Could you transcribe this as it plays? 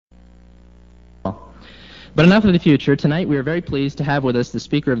But enough of the future. Tonight we are very pleased to have with us the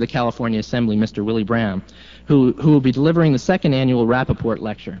Speaker of the California Assembly, Mr. Willie Brown, who will be delivering the second annual Rappaport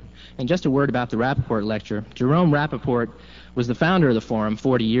Lecture. And just a word about the Rappaport Lecture. Jerome Rappaport was the founder of the Forum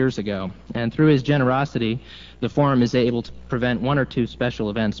 40 years ago, and through his generosity, the Forum is able to prevent 1 or 2 special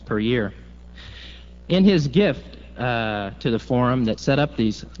events per year. In his gift to the Forum that set up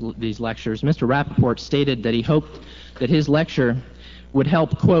these lectures, Mr. Rappaport stated that he hoped that his lecture would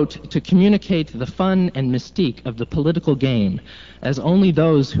help, quote, to communicate the fun and mystique of the political game, as only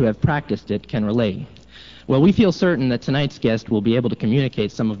those who have practiced it can relate. Well, we feel certain that tonight's guest will be able to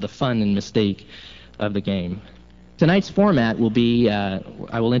communicate some of the fun and mystique of the game. Tonight's format will be, I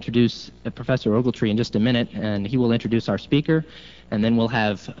will introduce Professor Ogletree in just a minute, and he will introduce our speaker, and then we'll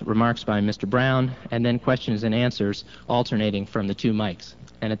have remarks by Mr. Brown, and then questions and answers alternating from the 2 mics.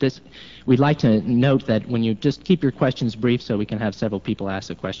 And at this, we'd like to note that when you just keep your questions brief so we can have several people ask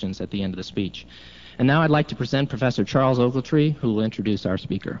the questions at the end of the speech. And now I'd like to present Professor Charles Ogletree, who will introduce our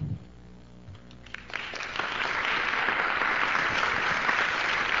speaker.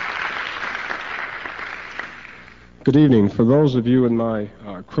 Good evening. For those of you in my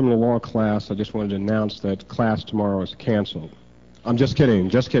criminal law class, I just wanted to announce that class tomorrow is canceled. I'm just kidding,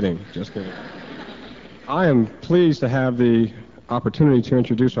 just kidding, just kidding. I am pleased to have the opportunity to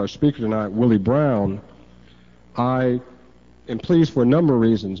introduce our speaker tonight, Willie Brown. I am pleased for a number of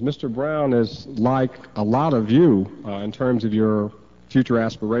reasons. Mr. Brown is like a lot of you in terms of your future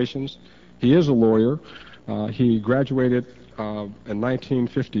aspirations. He is a lawyer. He graduated in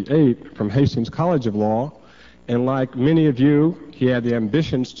 1958 from Hastings College of Law, and like many of you, he had the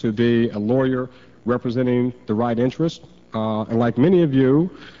ambitions to be a lawyer representing the right interest. And like many of you,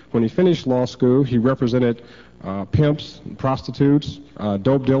 when he finished law school, he represented pimps, prostitutes,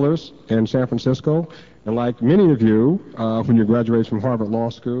 dope dealers in San Francisco. And like many of you, when you graduated from Harvard Law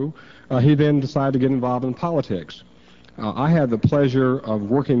School, he then decided to get involved in politics. I had the pleasure of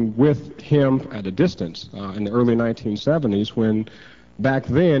working with him at a distance in the early 1970s when back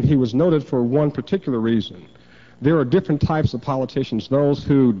then he was noted for one particular reason. There are different types of politicians, those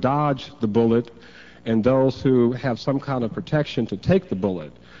who dodge the bullet and those who have some kind of protection to take the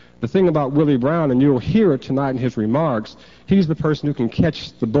bullet. The thing about Willie Brown, and you'll hear it tonight in his remarks, he's the person who can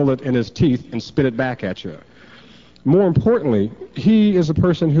catch the bullet in his teeth and spit it back at you. More importantly, he is a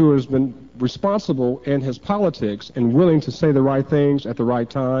person who has been responsible in his politics and willing to say the right things at the right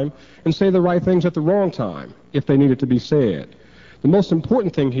time and say the right things at the wrong time if they needed to be said. The most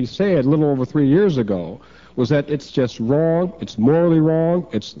important thing he said a little over 3 years ago was that it's just wrong, it's morally wrong,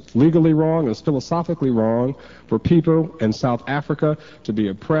 it's legally wrong, it's philosophically wrong for people in South Africa to be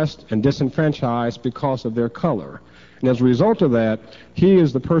oppressed and disenfranchised because of their color. And as a result of that, he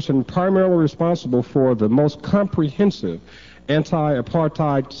is the person primarily responsible for the most comprehensive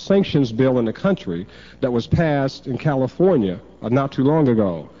anti-apartheid sanctions bill in the country that was passed in California not too long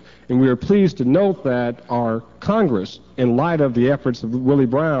ago. And we are pleased to note that our Congress, in light of the efforts of Willie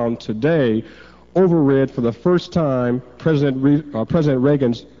Brown today, overrid for the first time President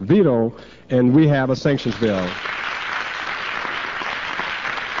Reagan's veto, and we have a sanctions bill.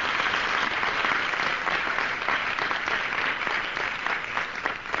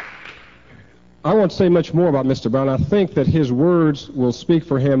 I won't say much more about Mr. Brown. I think that his words will speak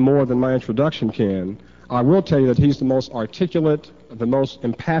for him more than my introduction can. I will tell you that he's the most articulate, the most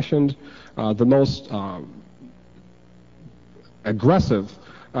impassioned, the most aggressive,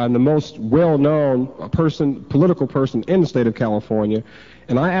 and the most well-known political person in the state of California.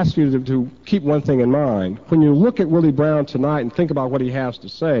 And I ask you to keep one thing in mind. When you look at Willie Brown tonight and think about what he has to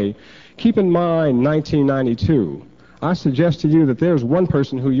say, keep in mind 1992. I suggest to you that there's one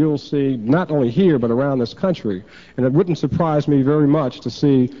person who you'll see not only here but around this country, and it wouldn't surprise me very much to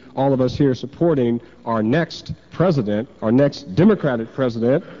see all of us here supporting our next president, our next Democratic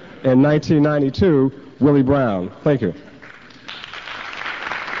president in 1992, Willie Brown. Thank you.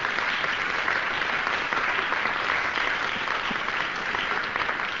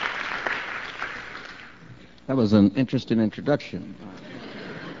 That was an interesting introduction.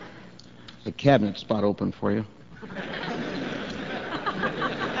 The cabinet spot open for you.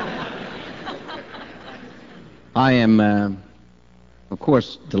 I am, of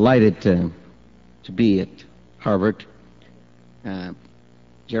course, delighted to be at Harvard.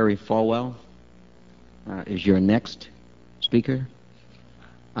 Jerry Falwell is your next speaker.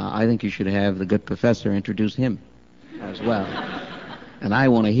 I think you should have the good professor introduce him as well. And I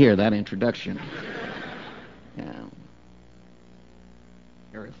want to hear that introduction.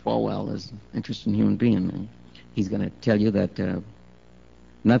 Jerry Falwell is an interesting human being. He's going to tell you that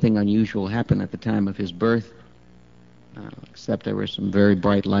nothing unusual happened at the time of his birth, except there were some very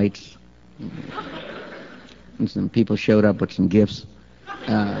bright lights and some people showed up with some gifts.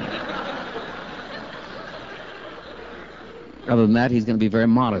 Other than that, he's going to be very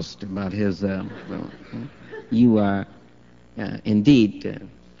modest about his. You are indeed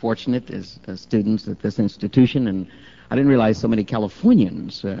fortunate as students at this institution, and I didn't realize so many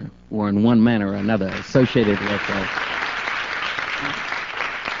Californians were in one manner or another associated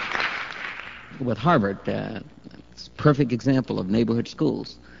with Harvard. It's a perfect example of neighborhood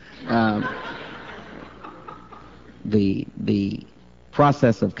schools. The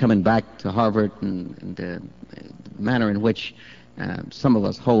process of coming back to Harvard and the manner in which some of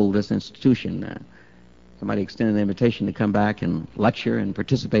us hold this institution. Somebody extended an invitation to come back and lecture and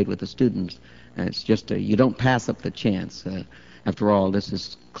participate with the students. It's just you don't pass up the chance. After all, this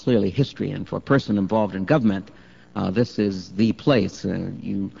is clearly history, and for a person involved in government, this is the place.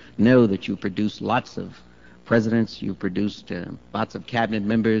 You know that you produced lots of presidents, you produced lots of cabinet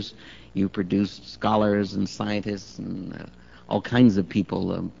members, you produced scholars and scientists and all kinds of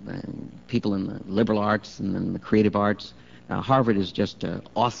people, people in the liberal arts and in the creative arts. Harvard is just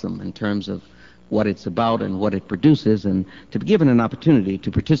awesome in terms of what it's about and what it produces, and to be given an opportunity to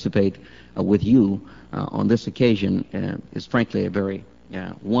participate with you on this occasion is frankly a very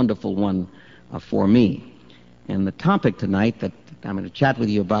wonderful one for me. And the topic tonight that I'm going to chat with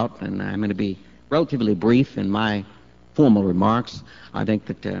you about, and I'm going to be relatively brief in my formal remarks. I think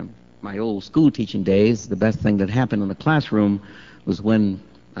that my old school teaching days, the best thing that happened in the classroom was when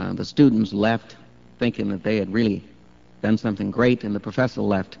the students left thinking that they had really done something great, and the professor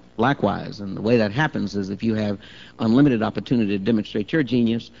left likewise. And the way that happens is if you have unlimited opportunity to demonstrate your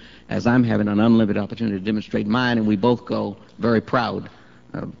genius, as I'm having an unlimited opportunity to demonstrate mine, and we both go very proud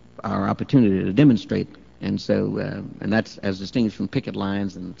of our opportunity to demonstrate. And so, and that's as distinguished from picket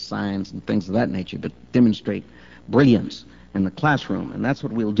lines and signs and things of that nature, but demonstrate brilliance in the classroom. And that's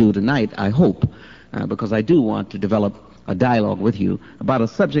what we'll do tonight, I hope, because I do want to develop a dialogue with you about a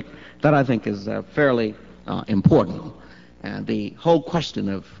subject that I think is fairly important. The whole question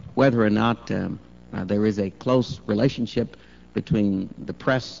of whether or not there is a close relationship between the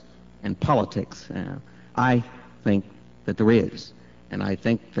press and politics, I think that there is. And I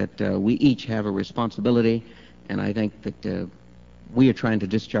think that we each have a responsibility, and I think that we are trying to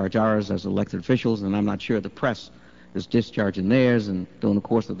discharge ours as elected officials, and I'm not sure the press is discharging theirs. And during the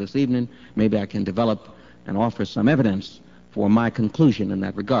course of this evening, maybe I can develop and offer some evidence for my conclusion in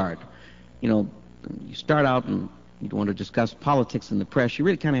that regard. You know, you start out and you want to discuss politics in the press, you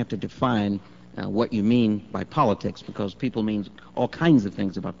really kind of have to define what you mean by politics, because people mean all kinds of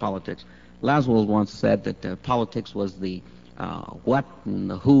things about politics. Laswell once said that politics was the what and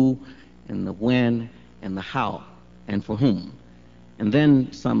the who and the when and the how and for whom. And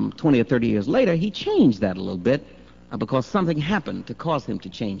then some 20 or 30 years later, he changed that a little bit because something happened to cause him to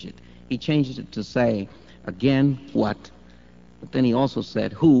change it. He changed it to say, again, what, but then he also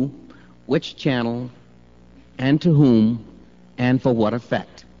said who, which channel, and to whom, and for what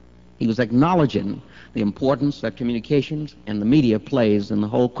effect. He was acknowledging the importance that communications and the media plays in the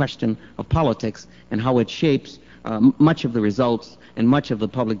whole question of politics and how it shapes much of the results and much of the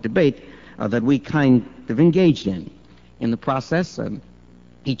public debate that we kind of engaged in. In the process,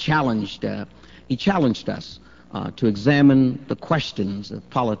 he challenged us to examine the questions of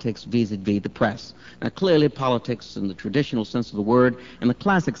politics vis-a-vis the press. Now, clearly, politics in the traditional sense of the word, and the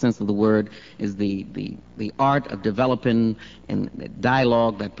classic sense of the word, is the art of developing a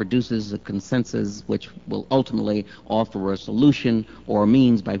dialogue that produces a consensus which will ultimately offer a solution or a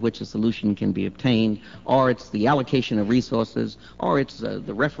means by which a solution can be obtained, or it's the allocation of resources, or it's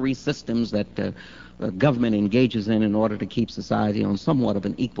the referee systems that government engages in order to keep society on somewhat of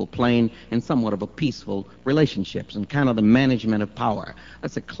an equal plane and somewhat of a peaceful relationships, and kind of the management of power.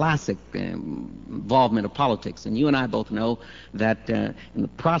 That's a classic involvement of politics. And you and I both know that in the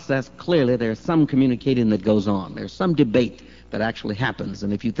process, clearly there's some communicating that goes on. There's some debate that actually happens.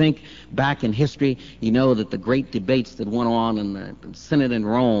 And if you think back in history, you know that the great debates that went on in the Senate in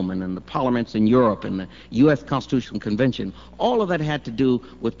Rome and in the parliaments in Europe and the U.S. Constitutional Convention, all of that had to do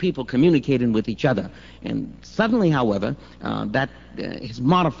with people communicating with each other. And suddenly, however, that has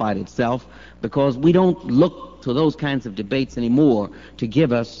modified itself, because we don't look to those kinds of debates anymore to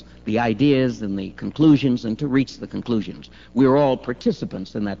give us the ideas and the conclusions and to reach the conclusions. We're all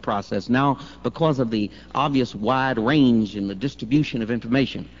participants in that process now because of the obvious wide range in the distribution of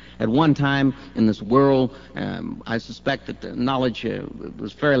information. At one time in this world, I suspect that the knowledge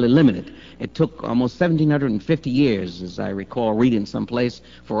was fairly limited. It took almost 1,750 years, as I recall reading someplace,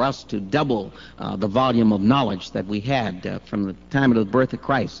 for us to double the volume of knowledge that we had from the time of the birth of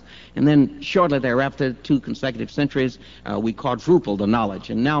Christ. And then shortly thereafter, 2 consecutive consecutive centuries, we quadrupled the knowledge.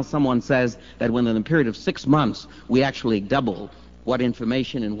 And now someone says that within a period of 6 months, we actually double what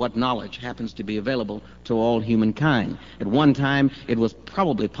information and what knowledge happens to be available to all humankind. At one time, it was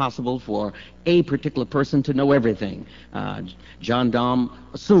probably possible for a particular person to know everything. John Donne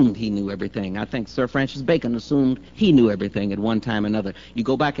assumed he knew everything. I think Sir Francis Bacon assumed he knew everything at one time or another. You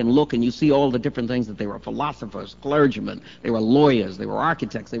go back and look and you see all the different things that they were philosophers, clergymen, they were lawyers, they were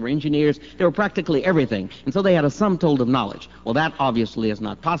architects, they were engineers, they were practically everything. And so they had a sum total of knowledge. Well, that obviously is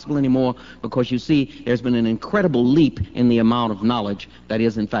not possible anymore because you see there's been an incredible leap in the amount of knowledge that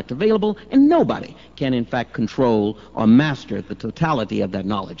is in fact available, and nobody can in fact control or master the totality of that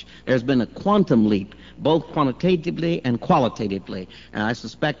knowledge. There's been a quantum leap, both quantitatively and qualitatively. And I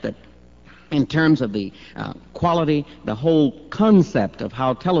suspect that in terms of the quality, the whole concept of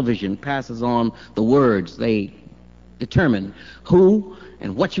how television passes on the words, they determine who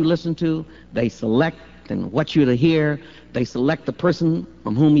and what you listen to, they select and what you're to hear, they select the person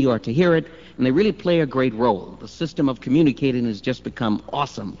from whom you are to hear it, and they really play a great role. The system of communicating has just become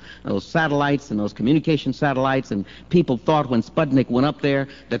awesome. Those satellites and those communication satellites, and people thought when Sputnik went up there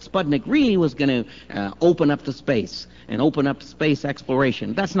that Sputnik really was going to open up the space and open up space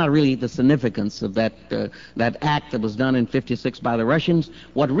exploration. That's not really the significance of that act that was done in '56 by the Russians.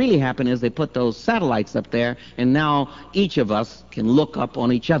 What really happened is they put those satellites up there, and now each of us can look up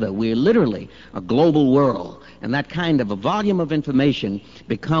on each other. We're literally a global world, and that kind of a volume of information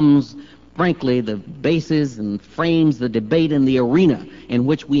becomes, frankly, the basis and frames the debate in the arena in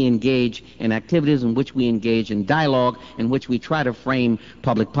which we engage in activities, in which we engage in dialogue, in which we try to frame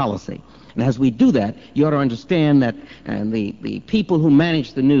public policy. And as we do that, you ought to understand that the people who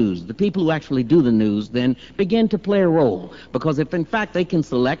manage the news, the people who actually do the news, then begin to play a role. Because if, in fact, they can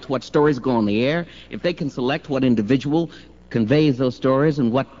select what stories go on the air, if they can select what individual conveys those stories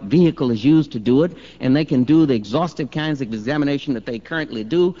and what vehicle is used to do it, and they can do the exhaustive kinds of examination that they currently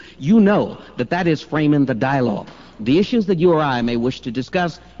do, you know that that is framing the dialogue. The issues that you or I may wish to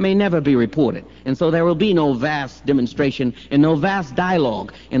discuss may never be reported, and so there will be no vast demonstration and no vast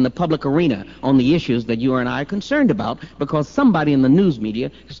dialogue in the public arena on the issues that you and I are concerned about, because somebody in the news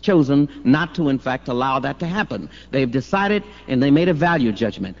media has chosen not to, in fact, allow that to happen. They've decided, and they made a value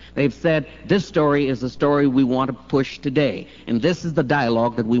judgment. They've said, this story is the story we want to push today, and this is the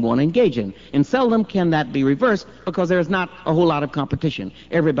dialogue that we want to engage in. And seldom can that be reversed, because there's not a whole lot of competition.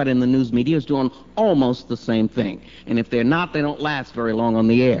 Everybody in the news media is doing almost the same thing. And if they're not, they don't last very long on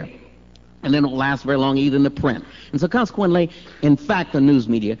the air. And they don't last very long either in the print. And so consequently, in fact, the news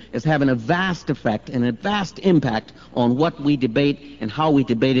media is having a vast effect and a vast impact on what we debate and how we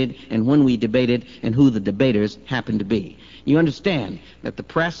debate it and when we debate it and who the debaters happen to be. You understand that the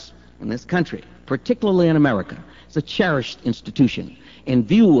press in this country, particularly in America, is a cherished institution. In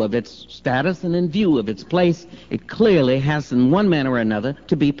view of its status and in view of its place, it clearly has in one manner or another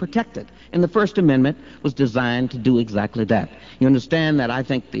to be protected. And the First Amendment was designed to do exactly that. You understand that I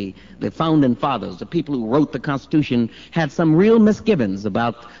think the founding fathers, the people who wrote the Constitution, had some real misgivings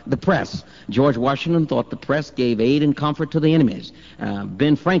about the press. George Washington thought the press gave aid and comfort to the enemies.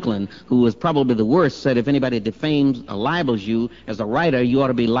 Ben Franklin, who was probably the worst, said if anybody defames or libels you as a writer, you ought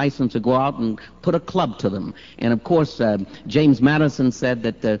to be licensed to go out and put a club to them. And of course, James Madison said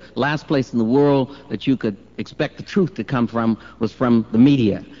that the last place in the world that you could expect the truth to come from was from the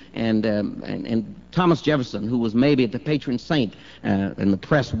media. And Thomas Jefferson, who was maybe the patron saint in the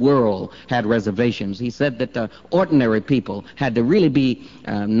press world, had reservations. He said that ordinary people had to really be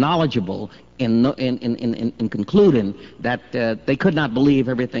knowledgeable in concluding that they could not believe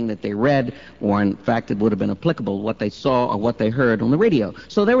everything that they read, or in fact it would have been applicable what they saw or what they heard on the radio.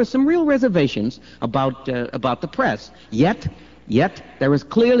 So there were some real reservations about the press. Yet, there was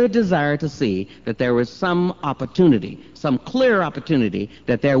clearly a desire to see that there was some opportunity, some clear opportunity,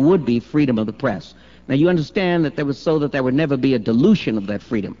 that there would be freedom of the press. Now, you understand that there was so that there would never be a dilution of that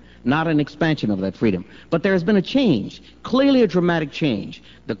freedom, not an expansion of that freedom. But there has been a change, clearly a dramatic change.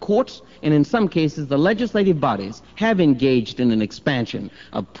 The courts, and in some cases the legislative bodies, have engaged in an expansion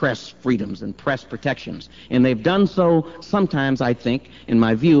of press freedoms and press protections. And they've done so sometimes, I think, in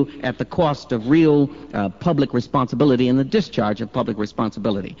my view, at the cost of real public responsibility and the discharge of public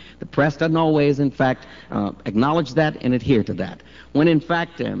responsibility. The press doesn't always, in fact, acknowledge that and adhere to that. When, in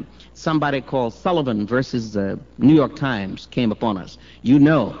fact, somebody called Sullivan versus New York Times came upon us, you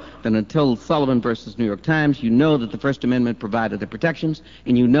know that until Sullivan versus New York Times, you know that the First Amendment provided the protections,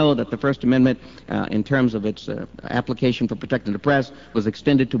 and you know that the First Amendment, in terms of its application for protecting the press, was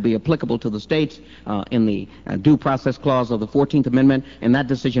extended to be applicable to the states in the Due Process Clause of the 14th Amendment, and that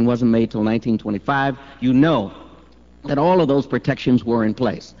decision wasn't made till 1925. You know that all of those protections were in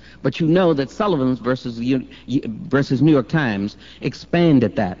place. But you know that Sullivan's versus New York Times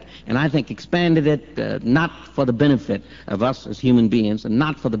expanded that, and I think expanded it not for the benefit of us as human beings and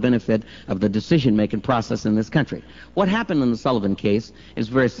not for the benefit of the decision-making process in this country. What happened in the Sullivan case is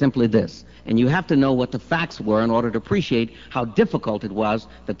very simply this, and you have to know what the facts were in order to appreciate how difficult it was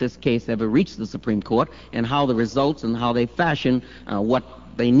that this case ever reached the Supreme Court, and how the results and how they fashioned what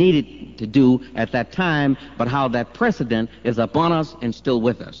they needed to do at that time, but how that precedent is upon us and still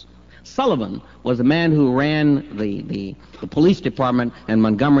with us. Sullivan was a man who ran the police department in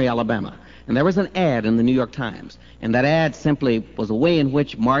Montgomery, Alabama. And there was an ad in the New York Times, and that ad simply was a way in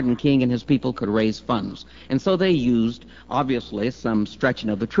which Martin King and his people could raise funds. And so they used, obviously, some stretching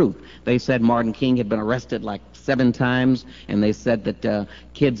of the truth. They said Martin King had been arrested like 7 times, and they said that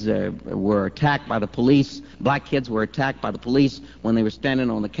kids were attacked by the police, black kids were attacked by the police when they were standing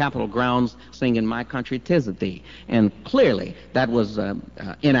on the Capitol grounds singing "My Country 'Tis of Thee." And clearly that was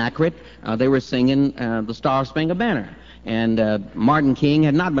inaccurate. They were singing the Star Spangled Banner. And Martin King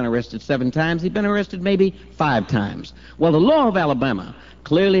had not been arrested 7 times. He'd been arrested maybe 5 times. Well, the law of Alabama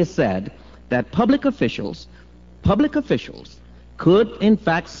clearly said that public officials could in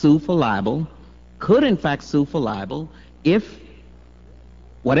fact sue for libel, if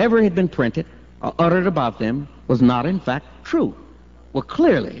whatever had been printed or uttered about them was not in fact true. Well,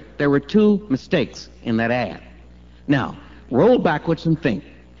 clearly there were 2 mistakes in that ad. Now, roll backwards and think.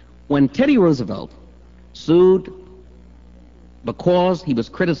 When Teddy Roosevelt sued because he was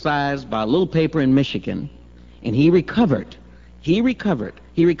criticized by a little paper in Michigan, and he recovered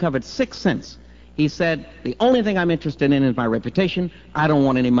 6 cents. He said, "The only thing I'm interested in is my reputation. I don't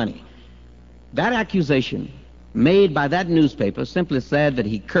want any money." That accusation made by that newspaper simply said that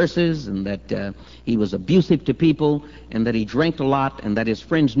he curses and that he was abusive to people and that he drank a lot and that his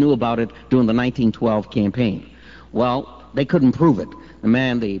friends knew about it during the 1912 campaign. Well, they couldn't prove it.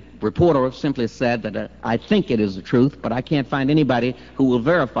 The reporter simply said that I think it is the truth, but I can't find anybody who will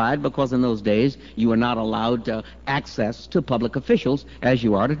verify it, because in those days you were not allowed access to public officials as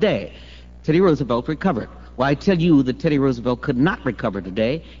you are today. Teddy Roosevelt recovered. Well, I tell you that Teddy Roosevelt could not recover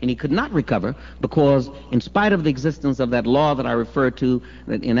today, and he could not recover because in spite of the existence of that law that I referred to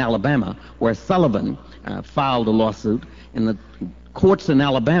in Alabama, where Sullivan filed a lawsuit, and the courts in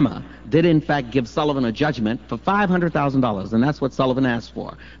Alabama did in fact give Sullivan a judgment for $500,000, and that's what Sullivan asked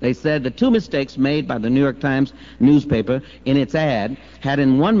for. They said the 2 mistakes made by the New York Times newspaper in its ad had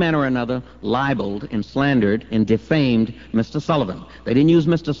in one manner or another libeled and slandered and defamed Mr. Sullivan. They didn't use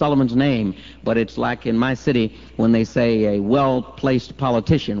Mr. Sullivan's name, but it's like in my city when they say a well-placed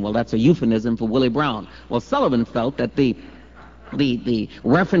politician. Well, that's a euphemism for Willie Brown. Well, Sullivan felt that the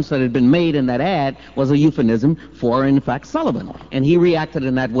reference that had been made in that ad was a euphemism for, in fact, Sullivan. And he reacted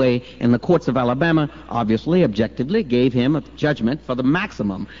in that way, and the courts of Alabama, obviously, objectively, gave him a judgment for the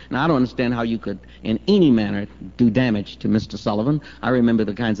maximum. Now, I don't understand how you could, in any manner, do damage to Mr. Sullivan. I remember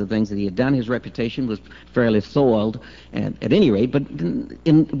the kinds of things that he had done. His reputation was fairly soiled, and at any rate, but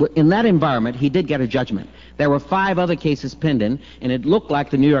in that environment, he did get a judgment. There were 5 other cases pending, and it looked like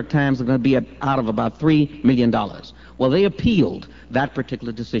the New York Times was going to be out of about $3 million. Well, they appealed that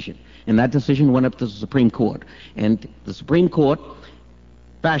particular decision, and that decision went up to the Supreme Court, and the Supreme Court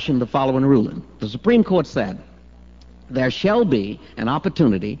fashioned the following ruling. The Supreme Court said, there shall be an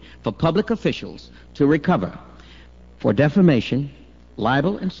opportunity for public officials to recover for defamation,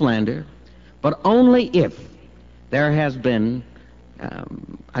 libel, and slander, but only if there has been,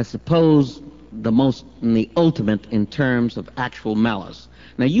 I suppose, the ultimate in terms of actual malice.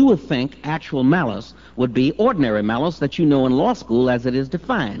 Now, you would think actual malice would be ordinary malice that you know in law school as it is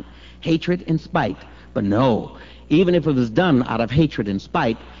defined, hatred and spite. But no, even if it was done out of hatred and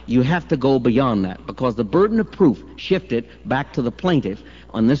spite, you have to go beyond that, because the burden of proof shifted back to the plaintiff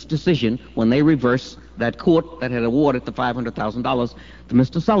on this decision when they reversed that court that had awarded the $500,000 to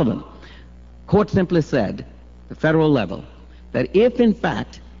Mr. Sullivan. Court simply said, the federal level, that if in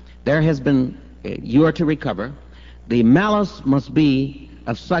fact there has been, you are to recover, the malice must be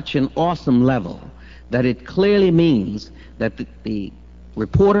of such an awesome level that it clearly means that the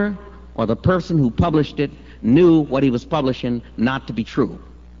reporter or the person who published it knew what he was publishing not to be true,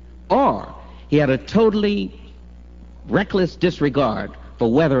 or he had a totally reckless disregard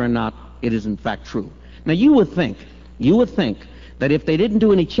for whether or not it is in fact true. Now, you would think that if they didn't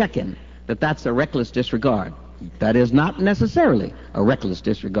do any checking, that that's a reckless disregard. That is not necessarily a reckless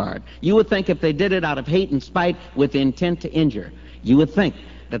disregard. You would think if they did it out of hate and spite with intent to injure, you would think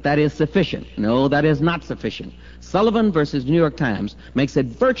that that is sufficient. No, that is not sufficient. Sullivan versus New York Times makes it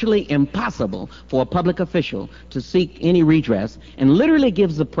virtually impossible for a public official to seek any redress, and literally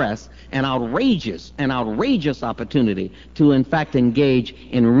gives the press an outrageous opportunity to in fact engage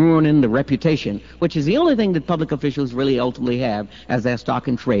in ruining the reputation, which is the only thing that public officials really ultimately have as their stock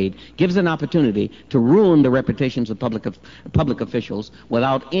in trade. Gives an opportunity to ruin the reputations of public officials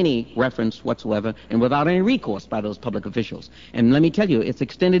without any reference whatsoever and without any recourse by those public officials. And let me tell you, it's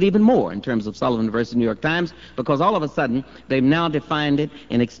extended even more in terms of Sullivan versus New York Times, because all of a sudden they've now defined it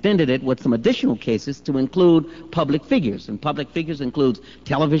and extended it with some additional cases to include public figures. And public figures includes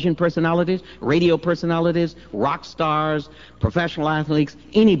television personalities, radio personalities, rock stars, professional athletes.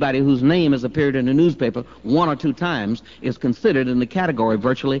 Anybody whose name has appeared in a newspaper one or two times is considered in the category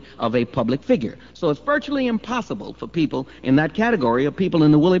virtually of a public figure. So it's virtually impossible for people in that category, or people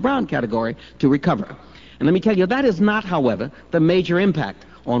in the Willie Brown category, to recover. And let me tell you, that is not, however, the major impact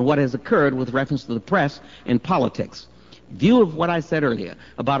on what has occurred with reference to the press and politics. View of what I said earlier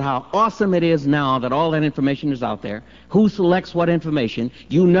about how awesome it is now that all that information is out there, who selects what information,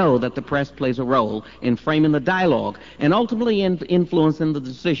 you know that the press plays a role in framing the dialogue and ultimately in influencing the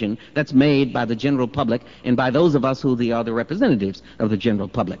decision that's made by the general public and by those of us who are the representatives of the general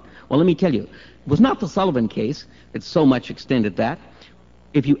public. Well, let me tell you, it was not the Sullivan case that so much extended that.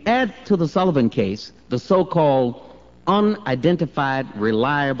 If you add to the Sullivan case the so-called unidentified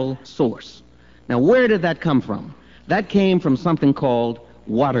reliable source. Now, where did that come from? That came from something called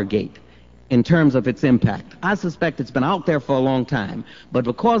Watergate in terms of its impact. I suspect it's been out there for a long time, but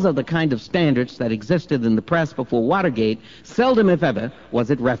because of the kind of standards that existed in the press before Watergate, seldom, if ever,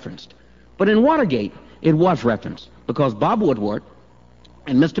 was it referenced. But in Watergate, it was referenced, because Bob Woodward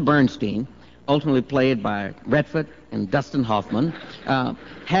and Mr. Bernstein, ultimately played by Redford and Dustin Hoffman,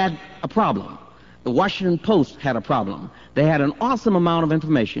 had a problem. The Washington Post had a problem. They had an awesome amount of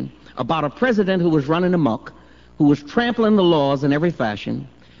information about a president who was running amok, who was trampling the laws in every fashion,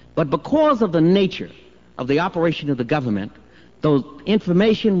 but because of the nature of the operation of the government, those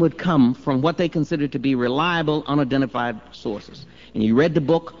information would come from what they considered to be reliable, unidentified sources. And you read the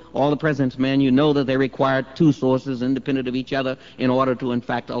book, All the President's Men, you know that they required two sources independent of each other in order to, in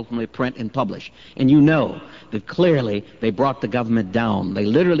fact, ultimately print and publish. And you know that clearly they brought the government down. They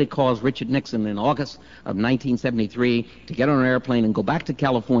literally caused Richard Nixon in August of 1973 to get on an airplane and go back to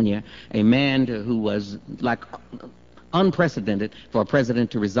California, a man who was like unprecedented for a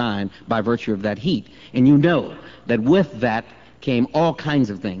president to resign by virtue of that heat. And you know that with that came all kinds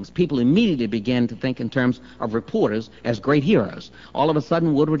of things. People immediately began to think in terms of reporters as great heroes. All of a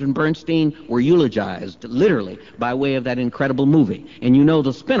sudden, Woodward and Bernstein were eulogized, literally, by way of that incredible movie. And you know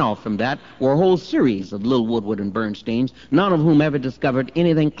the spin-off from that were a whole series of little Woodward and Bernsteins, none of whom ever discovered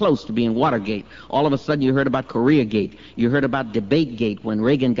anything close to being Watergate. All of a sudden, you heard about Koreagate. You heard about Debategate when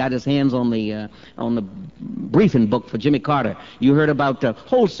Reagan got his hands on the briefing book for Jimmy Carter. You heard about a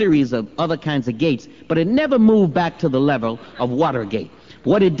whole series of other kinds of gates, but it never moved back to the level of Watergate.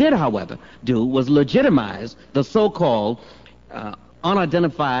 What it did, however, do was legitimize the so-called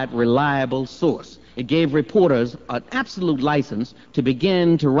unidentified reliable source. It gave reporters an absolute license to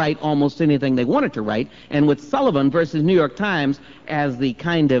begin to write almost anything they wanted to write, and with Sullivan versus New York Times as the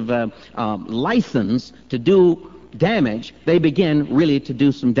kind of license to do damage, they begin really to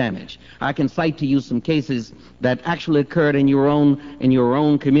do some damage. I can cite to you some cases that actually occurred in your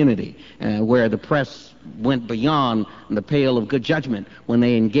own community, where the press went beyond the pale of good judgment when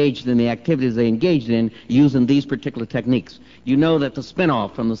they engaged in the activities they engaged in using these particular techniques. You know that the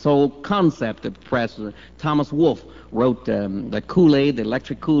spin-off from this whole concept of press, Thomas Wolfe wrote the Kool-Aid, the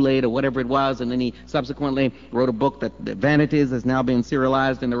electric Kool-Aid or whatever it was, and then he subsequently wrote a book that Vanities is now being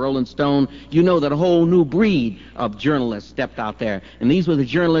serialized in the Rolling Stone. You know that a whole new breed of journalists stepped out there, and these were the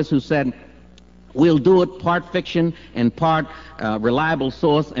journalists who said, we'll do it part fiction and part reliable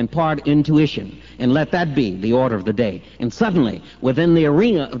source and part intuition, and let that be the order of the day. And suddenly, within the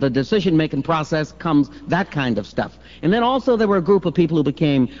arena of the decision-making process comes that kind of stuff. And then also there were a group of people who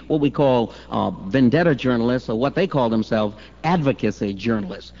became what we call vendetta journalists, or what they call themselves advocacy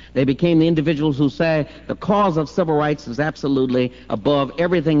journalists. They became the individuals who say the cause of civil rights is absolutely above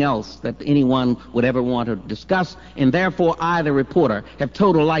everything else that anyone would ever want to discuss, and therefore I, the reporter, have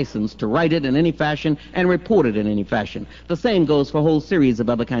total license to write it in any fashion and reported in any fashion. The same goes for a whole series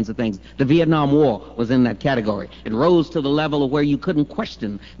of other kinds of things. The Vietnam War was in that category. It rose to the level of where you couldn't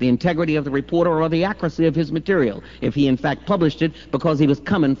question the integrity of the reporter or the accuracy of his material if he in fact published it, because he was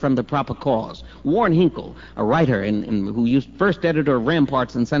coming from the proper cause. Warren Hinkle, a writer who used first editor of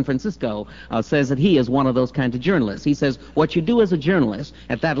Ramparts in San Francisco, says that he is one of those kinds of journalists. He says what you do as a journalist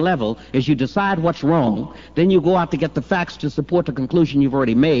at that level is you decide what's wrong, then you go out to get the facts to support the conclusion you've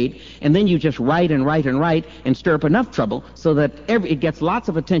already made, and then you just write and write and write and stir up enough trouble so that it gets lots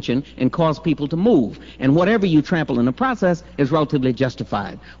of attention and cause people to move. And whatever you trample in the process is relatively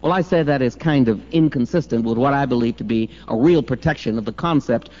justified. Well, I say that is kind of inconsistent with what I believe to be a real protection of the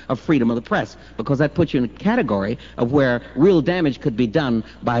concept of freedom of the press, because that puts you in a category of where real damage could be done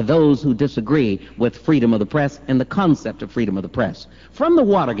by those who disagree with freedom of the press and the concept of freedom of the press. From the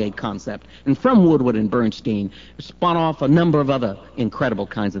Watergate concept and from Woodward and Bernstein spun off a number of other incredible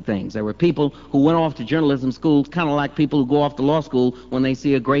kinds of things. There were people who went off to journalism schools kind of like people who go off to law school when they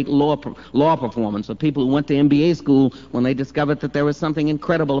see a great law performance, or people who went to MBA school when they discovered that there was something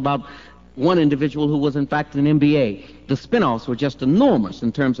incredible about one individual who was in fact an MBA. The spin-offs were just enormous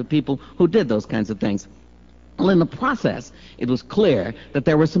in terms of people who did those kinds of things. Well, in the process, it was clear that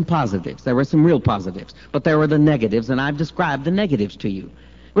there were some positives. There were some real positives. But there were the negatives, and I've described the negatives to you.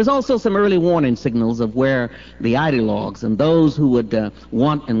 There was also some early warning signals of where the ideologues and those who would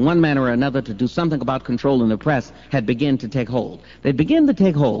want in one manner or another to do something about controlling the press had begun to take hold. They began to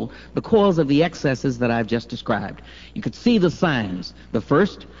take hold because of the excesses that I've just described. You could see the signs. The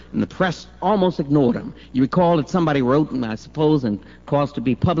first, and the press almost ignored them. You recall that somebody wrote, I suppose, and caused to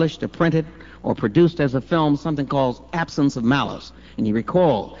be published or printed or produced as a film, something called Absence of Malice. And you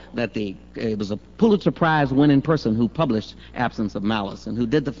recall that it was a Pulitzer Prize winning person who published Absence of Malice and who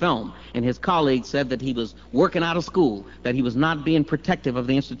did the film. And his colleagues said that he was working out of school, that he was not being protective of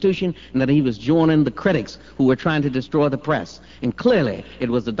the institution, and that he was joining the critics who were trying to destroy the press. And clearly, it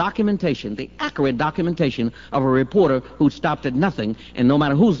was the documentation, the accurate documentation of a reporter who stopped at nothing, and no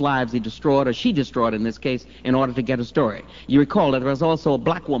matter whose lives he destroyed, or she destroyed in this case, in order to get a story. You recall that there was also a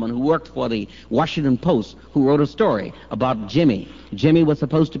black woman who worked for the Washington Post who wrote a story about Jimmy. Jimmy was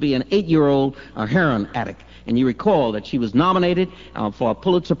supposed to be an 8-year-old heroin addict. And you recall that she was nominated for a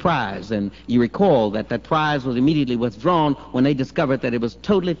Pulitzer Prize, and you recall that that prize was immediately withdrawn when they discovered that it was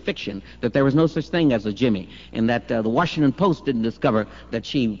totally fiction, that there was no such thing as a Jimmy, and that the Washington Post didn't discover that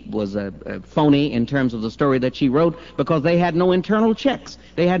she was a phony in terms of the story that she wrote, because they had no internal checks.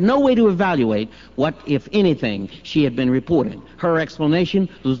 They had no way to evaluate what, if anything, she had been reporting. Her explanation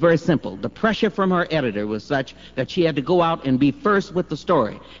was very simple. The pressure from her editor was such that she had to go out and be first with the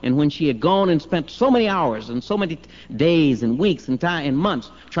story. And when she had gone and spent so many hours and so many days and weeks and time and months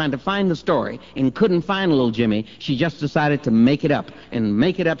trying to find the story and couldn't find little Jimmy, she just decided to make it up, and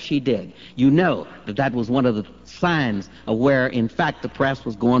make it up she did. You know that that was one of the signs of where, in fact, the press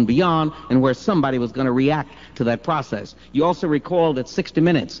was going beyond and where somebody was going to react to that process. You also recall that 60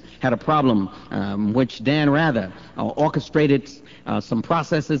 Minutes had a problem which Dan Rather orchestrated some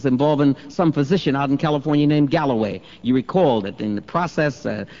processes involving some physician out in California named Galloway. You recall that in the process,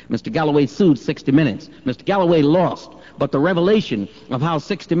 Mr. Galloway sued 60 Minutes. Mr. Galloway lost. But the revelation of how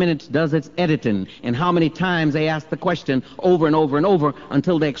 60 Minutes does its editing and how many times they ask the question over and over and over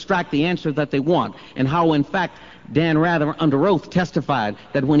until they extract the answer that they want, and how, in fact, Dan Rather, under oath, testified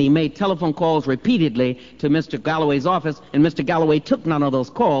that when he made telephone calls repeatedly to Mr. Galloway's office and Mr. Galloway took none of those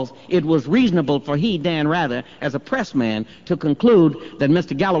calls, it was reasonable for Dan Rather, as a pressman, to conclude that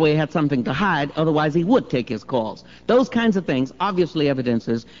Mr. Galloway had something to hide, otherwise he would take his calls. Those kinds of things obviously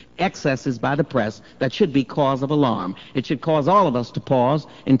evidences excesses by the press that should be cause of alarm. It should cause all of us to pause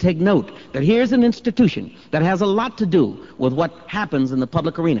and take note that here's an institution that has a lot to do with what happens in the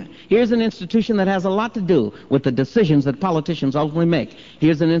public arena. Here's an institution that has a lot to do with the decisions that politicians ultimately make.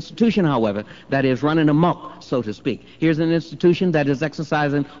 Here's an institution, however, that is running amok, so to speak. Here's an institution that is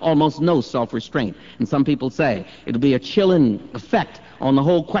exercising almost no self-restraint. And some people say it'll be a chilling effect on the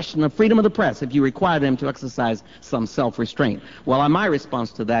whole question of freedom of the press if you require them to exercise some self-restraint. Well, my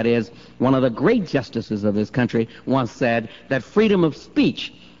response to that is one of the great justices of this country once said that freedom of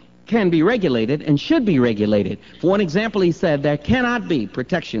speech can be regulated and should be regulated. For one example, he said there cannot be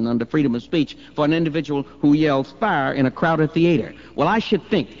protection under freedom of speech for an individual who yells fire in a crowded theater. Well, I should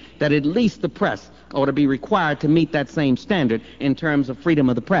think that at least the press ought to be required to meet that same standard in terms of freedom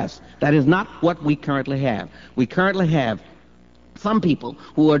of the press. That is not what we currently have. We currently have some people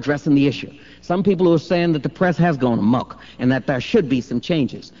who are addressing the issue. Some people who are saying that the press has gone amok and that there should be some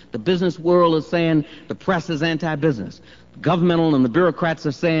changes. The business world is saying the press is anti-business. governmental and the bureaucrats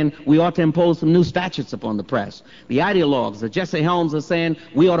are saying we ought to impose some new statutes upon the press. The ideologues, the Jesse Helms, are saying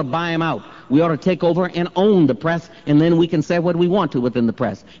we ought to buy them out. We ought to take over and own the press, and then we can say what we want to within the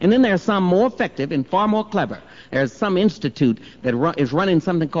press. And then there's some more effective and far more clever. There's some institute that is running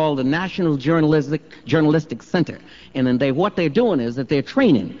something called the National Journalistic Center. And then what they're doing is that they're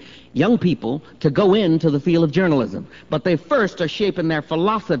training young people to go into the field of journalism. But they first are shaping their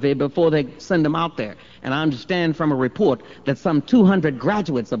philosophy before they send them out there. And I understand from a report that some 200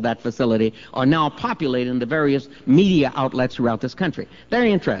 graduates of that facility are now populating the various media outlets throughout this country. Their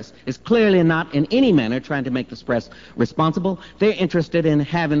interest is clearly not in any manner trying to make the press responsible. They're interested in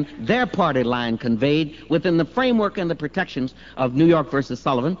having their party line conveyed within the framework and the protections of New York versus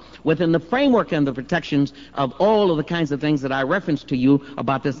Sullivan, within the framework and the protections of all of the kinds of things that I referenced to you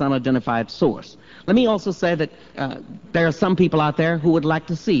about this unidentified source. Let me also say that there are some people out there who would like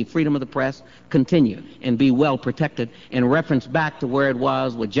to see freedom of the press continue and be well protected, and reference back to where it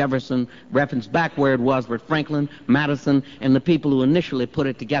was with Jefferson, reference back where it was with Franklin, Madison, and the people who initially put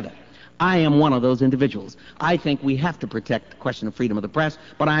it together. I am one of those individuals. I think we have to protect the question of freedom of the press,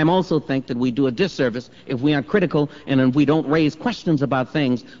 but I also think that we do a disservice if we aren't critical and if we don't raise questions about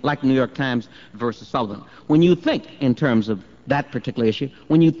things like New York Times versus Sullivan. When you think in terms of that particular issue,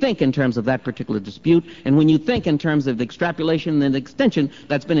 when you think in terms of that particular dispute, and when you think in terms of the extrapolation and the extension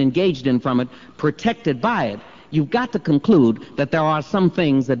that's been engaged in from it, protected by it, you've got to conclude that there are some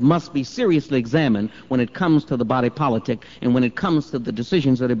things that must be seriously examined when it comes to the body politic and when it comes to the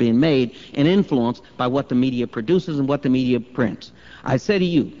decisions that are being made and influenced by what the media produces and what the media prints. I say to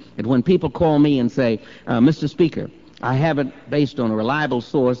you that when people call me and say, Mr. Speaker, I have it based on a reliable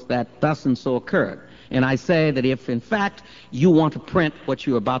source that thus and so occurred, and I say that if, in fact, you want to print what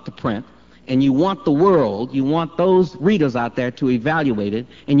you're about to print, and you want the world, you want those readers out there to evaluate it,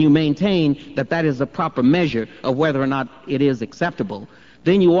 and you maintain that that is a proper measure of whether or not it is acceptable,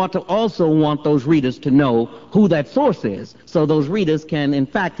 then you ought to also want those readers to know who that source is, so those readers can, in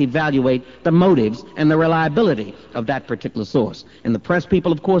fact, evaluate the motives and the reliability of that particular source. And the press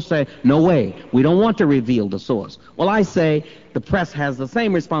people, of course, say, no way, we don't want to reveal the source. Well, I say the press has the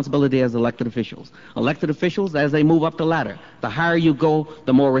same responsibility as elected officials. Elected officials, as they move up the ladder, the higher you go,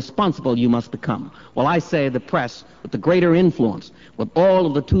 the more responsible you must become. Well, I say the press, with the greater influence, with all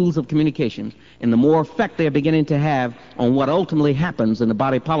of the tools of communication, and the more effect they're beginning to have on what ultimately happens in the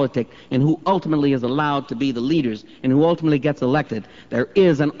body politic and who ultimately is allowed to be the leaders and who ultimately gets elected, there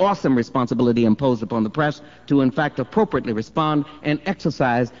is an awesome responsibility imposed upon the press to, in fact, appropriately respond and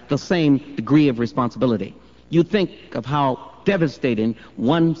exercise the same degree of responsibility. You think of how devastating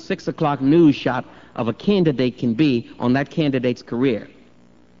one 6 o'clock news shot of a candidate can be on that candidate's career.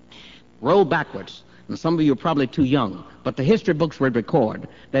 Roll backwards, and some of you are probably too young, but the history books would record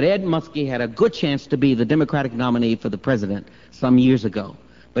that Ed Muskie had a good chance to be the Democratic nominee for the president some years ago.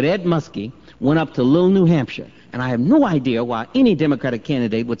 But Ed Muskie went up to Little New Hampshire, and I have no idea why any Democratic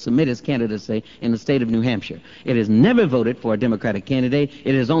candidate would submit his candidacy in the state of New Hampshire. It has never voted for a Democratic candidate.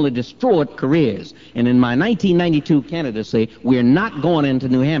 It has only destroyed careers. And in my 1992 candidacy, we're not going into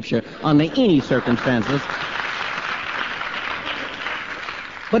New Hampshire under any circumstances.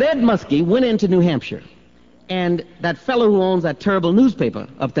 But Ed Muskie went into New Hampshire, and that fellow who owns that terrible newspaper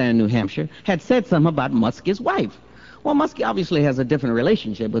up there in New Hampshire had said something about Muskie's wife. Well, Muskie obviously has a different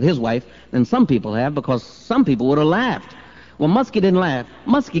relationship with his wife than some people have, because some people would have laughed. Well, Muskie didn't laugh.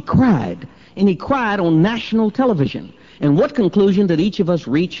 Muskie cried, and he cried on national television. And what conclusion did each of us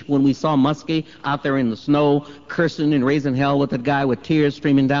reach when we saw Muskie out there in the snow, cursing and raising hell with that guy with tears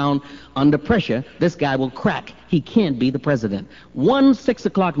streaming down? Under pressure, this guy will crack. He can't be the president. One 6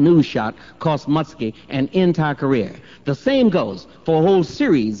 o'clock news shot cost Muskie an entire career. The same goes for a whole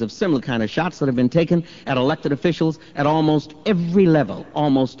series of similar kind of shots that have been taken at elected officials at almost every level,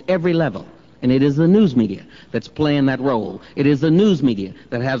 And it is the news media that's playing that role. It is the news media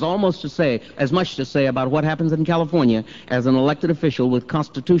that has as much to say about what happens in California as an elected official with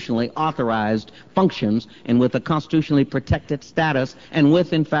constitutionally authorized functions and with a constitutionally protected status and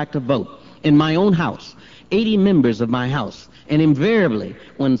with, in fact, a vote. In my own house, 80 members of my house, and invariably,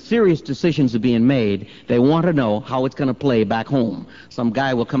 when serious decisions are being made, they want to know how it's going to play back home. Some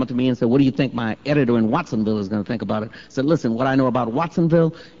guy will come up to me and say, what do you think my editor in Watsonville is going to think about it? I said, listen, what I know about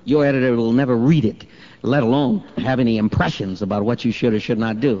Watsonville, your editor will never read it, let alone have any impressions about what you should or should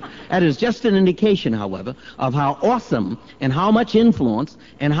not do. That is just an indication, however, of how awesome and how much influence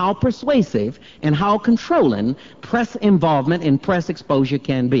and how persuasive and how controlling press involvement and press exposure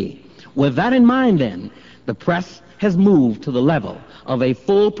can be. With that in mind, then, the press has moved to the level of a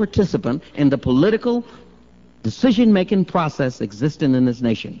full participant in the political decision-making process existing in this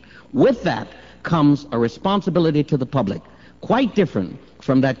nation. With that, comes a responsibility to the public, quite different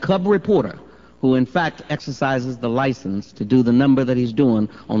from that cub reporter who in fact exercises the license to do the number that he's doing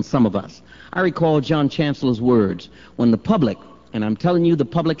on some of us. I recall John Chancellor's words when the public, and I'm telling you the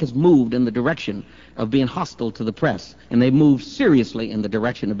public has moved in the direction of being hostile to the press, and they've moved seriously in the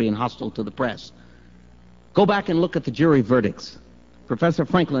direction of being hostile to the press. Go back and look at the jury verdicts. Professor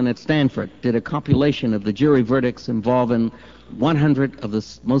Franklin at Stanford did a compilation of the jury verdicts involving 100 of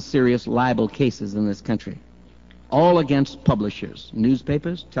the most serious libel cases in this country, all against publishers,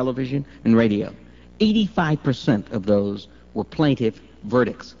 newspapers, television, and radio. 85% of those were plaintiff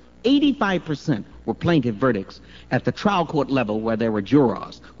verdicts. 85% were plaintiff verdicts at the trial court level, where there were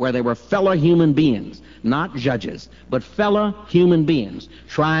jurors, where there were fellow human beings, not judges, but fellow human beings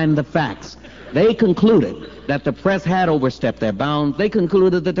trying the facts. They concluded that the press had overstepped their bounds. They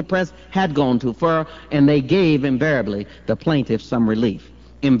concluded that the press had gone too far, and they gave invariably the plaintiff some relief.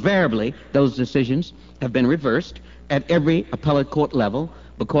 Invariably, those decisions have been reversed at every appellate court level,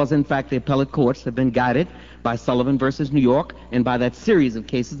 because in fact the appellate courts have been guided by Sullivan versus New York and by that series of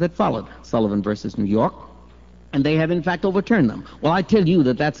cases that followed Sullivan versus New York, and they have in fact overturned them. Well, I tell you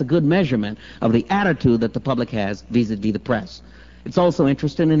that that's a good measurement of the attitude that the public has vis-a-vis the press. It's also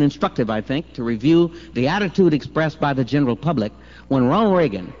interesting and instructive, I think, to review the attitude expressed by the general public when Ronald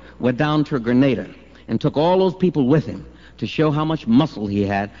Reagan went down to Grenada and took all those people with him to show how much muscle he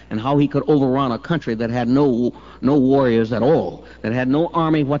had and how he could overrun a country that had no warriors at all, that had no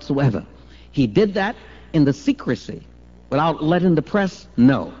army whatsoever. He did that in the secrecy, without letting the press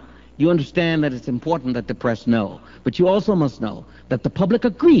know. You understand that it's important that the press know, but you also must know that the public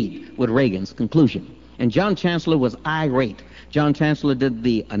agreed with Reagan's conclusion. And John Chancellor was irate. John Chancellor did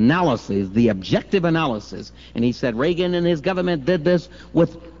the analysis, the objective analysis, and he said Reagan and his government did this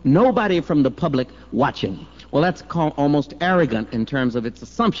with nobody from the public watching. Well, that's called almost arrogant in terms of its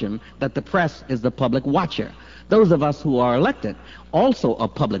assumption that the press is the public watcher. Those of us who are elected also are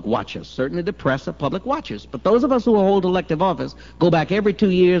public watchers. Certainly the press are public watchers. But those of us who hold elective office go back every 2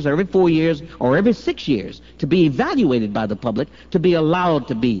 years or every 4 years or every 6 years to be evaluated by the public, to be allowed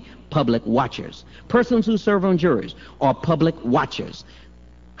to be public watchers. Persons who serve on juries are public watchers.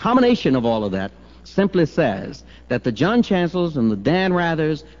 Combination of all of that simply says that the John Chancellors and the Dan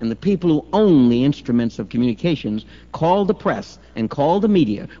Rathers and the people who own the instruments of communications call the press and call the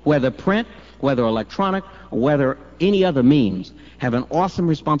media, whether print, whether electronic, or whether any other means, have an awesome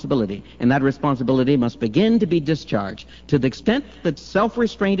responsibility, and that responsibility must begin to be discharged to the extent that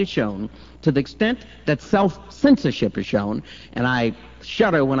self-restraint is shown, to the extent that self-censorship is shown. And I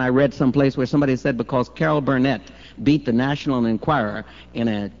shudder when I read someplace where somebody said because Carol Burnett beat the National Enquirer in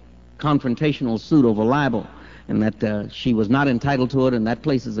a confrontational suit over libel, and that she was not entitled to it, and that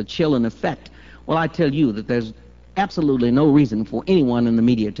places a chill in effect. Well, I tell you that there's absolutely no reason for anyone in the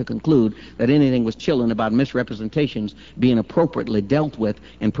media to conclude that anything was chilling about misrepresentations being appropriately dealt with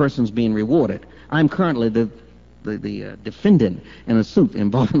and persons being rewarded. I'm currently the defendant in a suit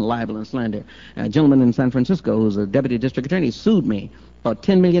involving libel and slander. A gentleman in San Francisco who's a deputy district attorney sued me about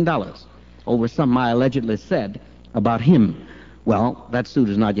 $10 million over something I allegedly said about him. Well, that suit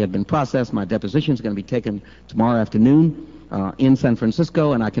has not yet been processed. My deposition is going to be taken tomorrow afternoon in San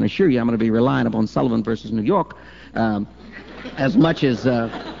Francisco, and I can assure you I'm going to be relying upon Sullivan versus New York as much as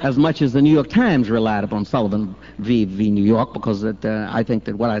the New York Times relied upon Sullivan v. New York, because I think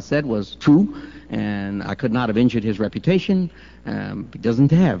that what I said was true, and I could not have injured his reputation. He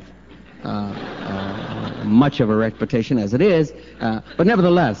doesn't have much of a reputation as it is, but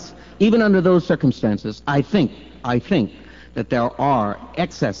nevertheless, even under those circumstances, I think that there are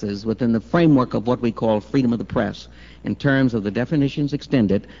excesses within the framework of what we call freedom of the press, in terms of the definitions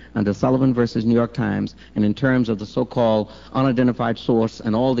extended under Sullivan versus New York Times, and in terms of the so-called unidentified source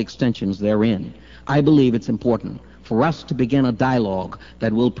and all the extensions therein. I believe it's important for us to begin a dialogue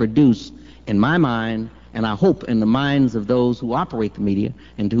that will produce, in my mind, and I hope in the minds of those who operate the media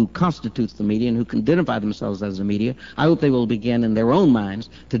and who constitutes the media and who can identify themselves as the media, I hope they will begin in their own minds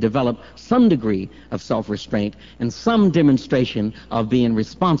to develop some degree of self-restraint and some demonstration of being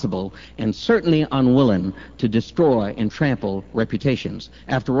responsible and certainly unwilling to destroy and trample reputations.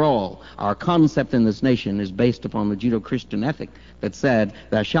 After all, our concept in this nation is based upon the Judeo-Christian ethic that said,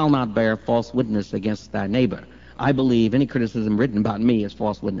 "Thou shalt not bear false witness against thy neighbor." I believe any criticism written about me is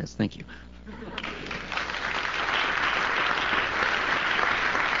false witness. Thank you.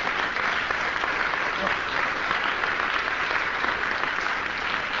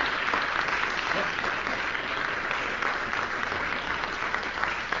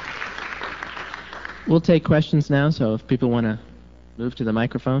 We'll take questions now, so if people want to move to the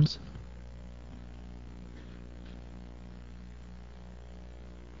microphones.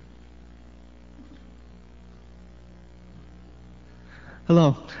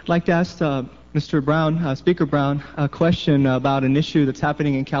 Hello. I'd like to ask Mr. Brown, Speaker Brown, a question about an issue that's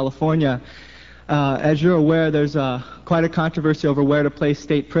happening in California. As you're aware, there's quite a controversy over where to place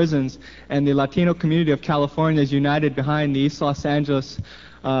state prisons, and the Latino community of California is united behind the East Los Angeles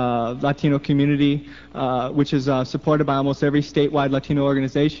Latino community, which is supported by almost every statewide Latino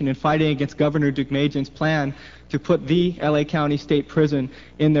organization, in fighting against Governor Deukmejian's plan to put the LA County State Prison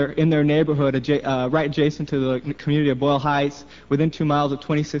in their neighborhood, right adjacent to the community of Boyle Heights, within 2 miles of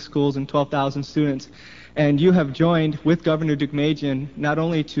 26 schools and 12,000 students. And you have joined with Governor Deukmejian not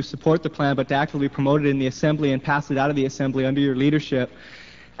only to support the plan, but to actively promote it in the Assembly and pass it out of the Assembly under your leadership.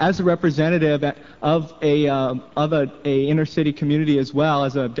 As a representative of a inner city community, as well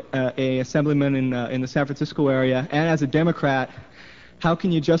as a assemblyman in the San Francisco area, and as a Democrat, how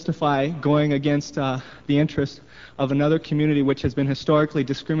can you justify going against the interests of another community which has been historically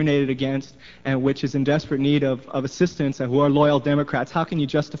discriminated against and which is in desperate need of assistance, and who are loyal Democrats? How can you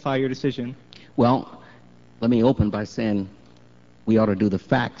justify your decision? Well, let me open by saying we ought to do the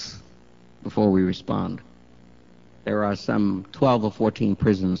facts before we respond. There are some 12 or 14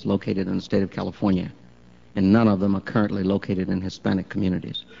 prisons located in the state of California, and none of them are currently located in Hispanic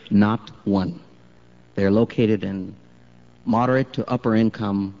communities. Not one. They're located in moderate to upper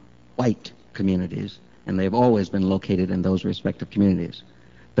income white communities, and they've always been located in those respective communities.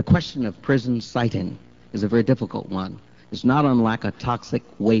 The question of prison siting is a very difficult one. It's not unlike a toxic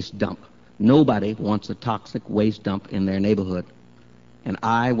waste dump. Nobody wants a toxic waste dump in their neighborhood. And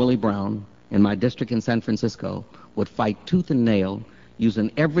I, Willie Brown, in my district in San Francisco, would fight tooth and nail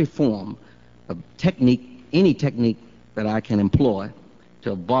using every form of technique, any technique that I can employ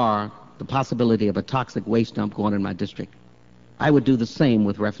to bar the possibility of a toxic waste dump going in my district. I would do the same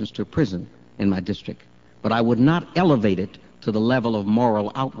with reference to a prison in my district, but I would not elevate it to the level of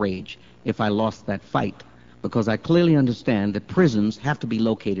moral outrage if I lost that fight, because I clearly understand that prisons have to be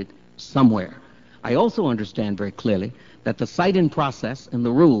located somewhere. I also understand very clearly that the siting process and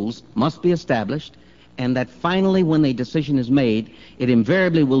the rules must be established, and that finally when a decision is made, it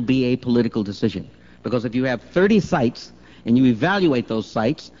invariably will be a political decision. Because if you have 30 sites and you evaluate those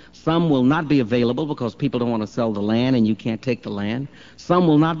sites, some will not be available because people don't want to sell the land and you can't take the land. Some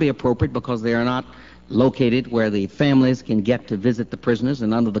will not be appropriate because they are not located where the families can get to visit the prisoners,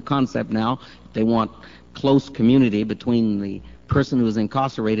 and under the concept now, they want close community between the person who is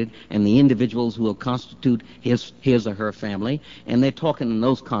incarcerated and the individuals who will constitute his or her family, and they're talking in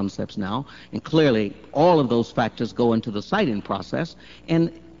those concepts now, and clearly all of those factors go into the siting process,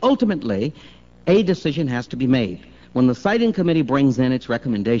 and ultimately a decision has to be made. When the siting committee brings in its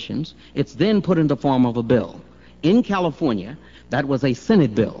recommendations, it's then put in the form of a bill. In California, that was a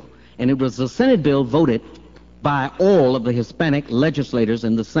Senate bill, and it was a Senate bill voted by all of the Hispanic legislators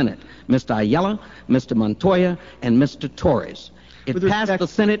in the Senate, Mr. Ayala, Mr. Montoya, and Mr. Torres. It passed the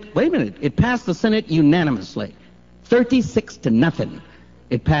Senate, wait a minute, it passed the Senate unanimously, 36-0.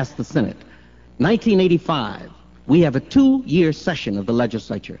 It passed the Senate. 1985, we have a 2-year session of the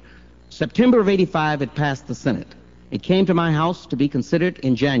legislature. September of 85, it passed the Senate. It came to my house to be considered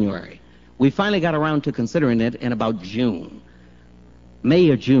in January. We finally got around to considering it in about June, May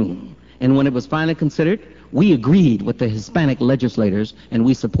or June. And when it was finally considered, we agreed with the Hispanic legislators and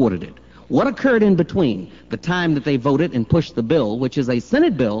we supported it. What occurred in between the time that they voted and pushed the bill, which is a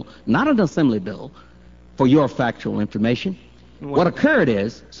Senate bill, not an Assembly bill, for your factual information, what occurred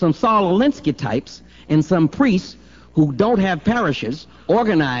is some Saul Alinsky types and some priests who don't have parishes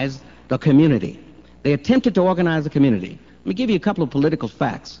organized the community. They attempted to organize the community. Let me give you a couple of political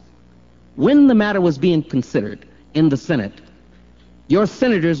facts. When the matter was being considered in the Senate, your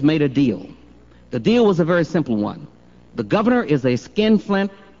senators made a deal. The deal was a very simple one. The governor is a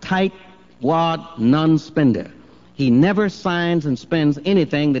skinflint, tight-wad non-spender. He never signs and spends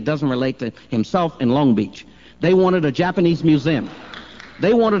anything that doesn't relate to himself in Long Beach. They wanted a Japanese museum.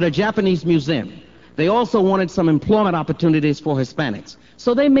 They wanted a Japanese museum. They also wanted some employment opportunities for Hispanics.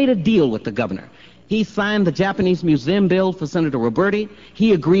 So they made a deal with the governor. He signed the Japanese Museum bill for Senator Roberti.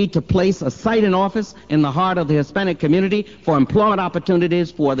 He agreed to place a site in office in the heart of the Hispanic community for employment opportunities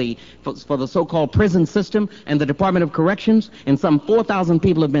for the so-called prison system and the Department of Corrections, and some 4,000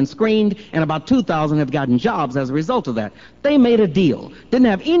 people have been screened, and about 2,000 have gotten jobs as a result of that. They made a deal. Didn't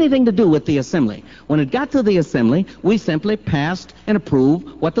have anything to do with the Assembly. When it got to the Assembly, we simply passed and approved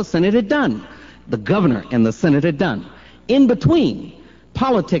what the Senate had done. The governor and the Senate had done. In between,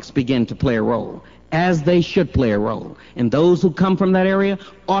 politics began to play a role. as they should play a role. And those who come from that area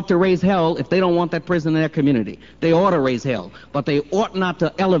ought to raise hell if they don't want that prison in their community. They ought to raise hell, but they ought not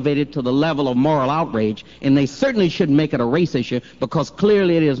to elevate it to the level of moral outrage, and they certainly shouldn't make it a race issue, because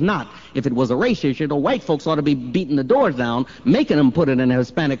clearly it is not. If it was a race issue, the white folks ought to be beating the doors down, making them put it in a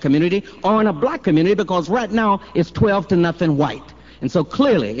Hispanic community or in a black community, because right now it's 12-0 white. And so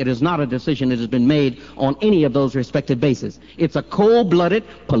clearly it is not a decision that has been made on any of those respective bases. It's a cold-blooded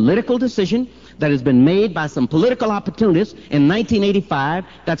political decision that has been made by some political opportunists in 1985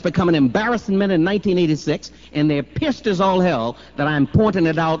 that's become an embarrassment in 1986, and they're pissed as all hell that I'm pointing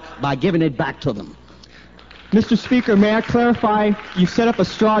it out by giving it back to them. Mr. Speaker, may I clarify? You set up a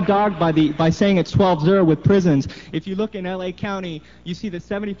straw dog by saying it's 12-0 with prisons. If you look in L.A. County, you see that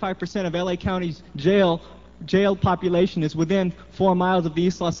 75% of L.A. County's jail population is within 4 miles of the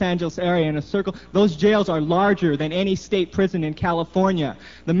East Los Angeles area in a circle. Those jails are larger than any state prison in California.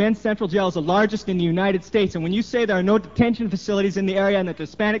 The men's central jail is the largest in the United States. And when you say there are no detention facilities in the area and that the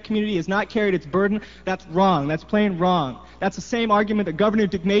Hispanic community has not carried its burden, that's wrong. That's plain wrong. That's the same argument that Governor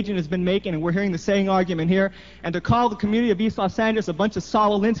Degnagin has been making, and we're hearing the same argument here. And to call the community of East Los Angeles a bunch of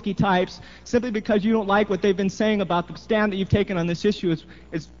Saul Alinsky types simply because you don't like what they've been saying about the stand that you've taken on this issue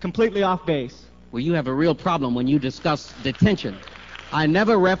is completely off base. Well, you have a real problem when you discuss detention. I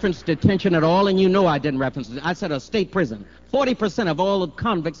never referenced detention at all, and you know I didn't reference it. I said a state prison. 40% of all the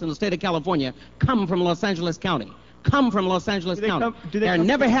convicts in the state of California come from Los Angeles County. Come from Los Angeles County. There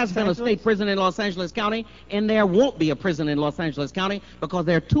never has been a state prison in Los Angeles County, and there won't be a prison in Los Angeles County, because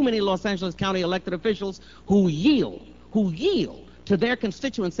there are too many Los Angeles County elected officials who yield to their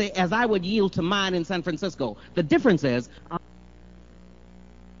constituency as I would yield to mine in San Francisco. The difference is...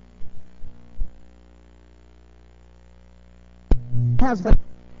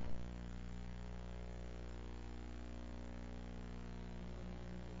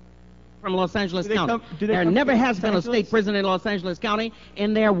 from Los Angeles County. There never has been a state prison in Los Angeles County,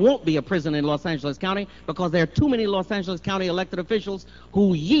 and there won't be a prison in Los Angeles County, because there are too many Los Angeles County elected officials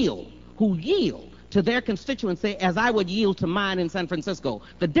who yield to their constituency as I would yield to mine in San Francisco.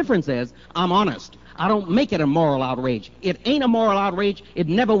 The difference is, I'm honest. I don't make it a moral outrage. It ain't a moral outrage. It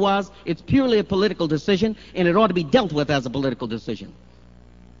never was. It's purely a political decision, and it ought to be dealt with as a political decision.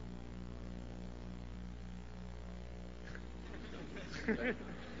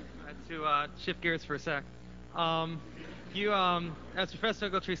 To shift gears for a sec. As Professor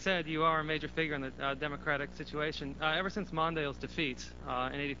Ogletree said, you are a major figure in the Democratic situation. Ever since Mondale's defeat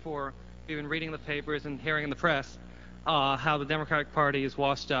in '84, we've been reading the papers and hearing in the press how the Democratic Party is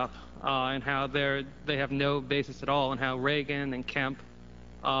washed up and how they have no basis at all, and how Reagan and Kemp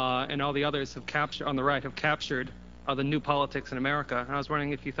and all the others on the right have captured the new politics in America. And I was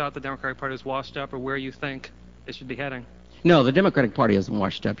wondering if you thought the Democratic Party was washed up, or where you think it should be heading. No, the Democratic Party isn't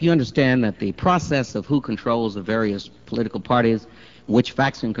washed up. You understand that the process of who controls the various political parties, which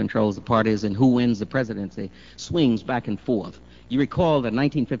faction controls the parties, and who wins the presidency swings back and forth. You recall that in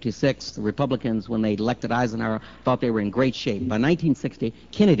 1956, the Republicans, when they elected Eisenhower, thought they were in great shape. By 1960,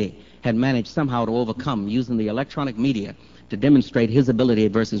 Kennedy had managed somehow to overcome, using the electronic media, to demonstrate his ability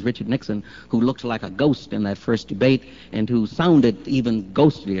versus Richard Nixon, who looked like a ghost in that first debate and who sounded even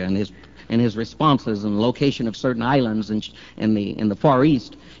ghostier in his responses and location of certain islands in the Far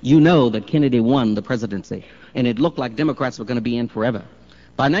East. You know that Kennedy won the presidency, and it looked like Democrats were going to be in forever.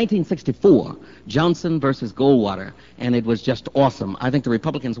 By 1964, Johnson versus Goldwater, and it was just awesome. I think the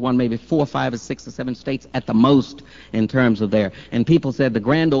Republicans won maybe 4, 5, or 6, or 7 states at the most in terms of and people said the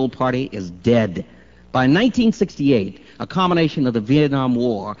grand old party is dead. By 1968, a combination of the Vietnam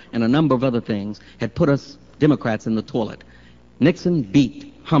War and a number of other things had put us Democrats in the toilet. Nixon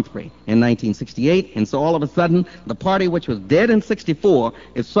beat Humphrey in 1968, and so all of a sudden, the party which was dead in 64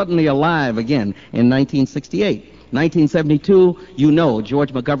 is suddenly alive again in 1968. 1972, you know,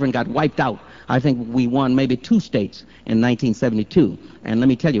 George McGovern got wiped out. I think we won maybe 2 states in 1972. And let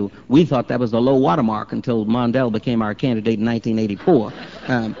me tell you, we thought that was a low watermark until Mondale became our candidate in 1984.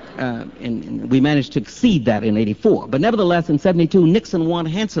 And we managed to exceed that in 84. But nevertheless, in 72, Nixon won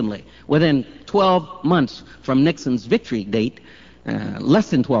handsomely. Within 12 months from Nixon's victory date,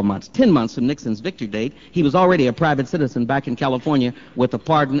 less than 12 months, 10 months from Nixon's victory date, he was already a private citizen back in California with a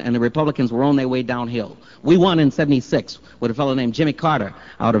pardon, and the Republicans were on their way downhill. We won in 76 with a fellow named Jimmy Carter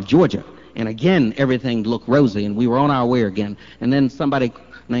out of Georgia. And again, everything looked rosy, and we were on our way again. And then somebody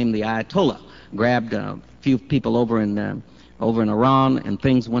named the Ayatollah grabbed a few people over in Iran, and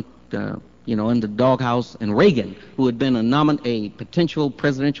things went in the doghouse. And Reagan, who had been a potential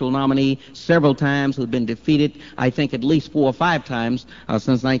presidential nominee several times, who had been defeated, I think, at least 4 or 5 times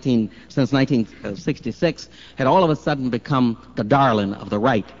since 1966, had all of a sudden become the darling of the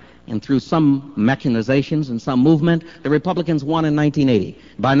right. and through some machinations and some movement, the Republicans won in 1980.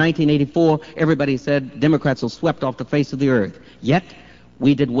 By 1984, everybody said Democrats were swept off the face of the earth. Yet,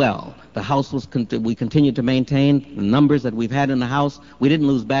 we did well. The House we continued to maintain the numbers that we've had in the House. We didn't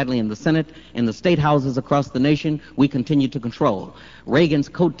lose badly in the Senate. In the state houses across the nation, we continued to control. Reagan's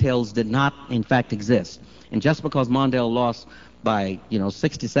coattails did not, in fact, exist. And just because Mondale lost by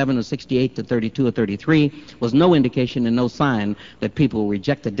 67 or 68 to 32 or 33 was no indication and no sign that people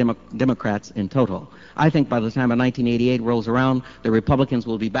rejected Democrats in total. I think by the time of 1988 rolls around, the Republicans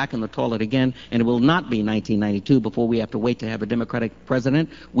will be back in the toilet again, and it will not be 1992 before we have to wait to have a Democratic president.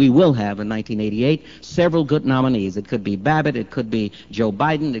 We will have in 1988 several good nominees. It could be Babbitt, it could be Joe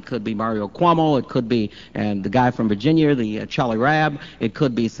Biden, it could be Mario Cuomo, it could be the guy from Virginia, the Charlie Rabb, it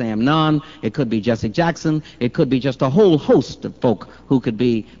could be Sam Nunn, it could be Jesse Jackson, it could be just a whole host of folk who could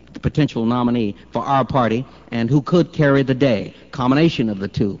be the potential nominee for our party and who could carry the day. Combination of the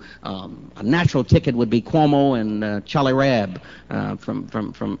two. A natural ticket would be Cuomo and Charlie Rabb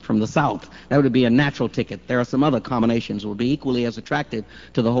from the South. That would be a natural ticket. There are some other combinations that would be equally as attractive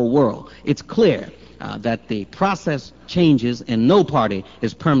to the whole world. It's clear that the process changes and no party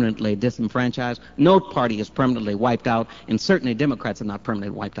is permanently disenfranchised. No party is permanently wiped out, and certainly Democrats are not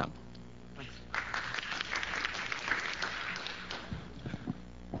permanently wiped out.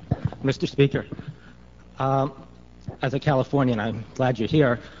 Mr. Speaker, as a Californian, I'm glad you're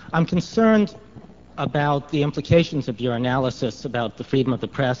here. I'm concerned about the implications of your analysis about the freedom of the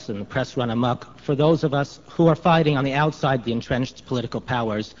press and the press run amok for those of us who are fighting on the outside the entrenched political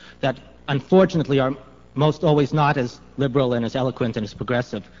powers that unfortunately are most always not as liberal and as eloquent and as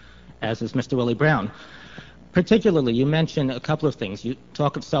progressive as is Mr. Willie Brown. Particularly, you mentioned a couple of things. You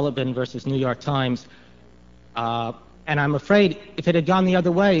talk of Sullivan versus New York Times. And I'm afraid if it had gone the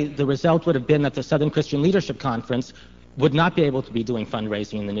other way, the result would have been that the Southern Christian Leadership Conference would not be able to be doing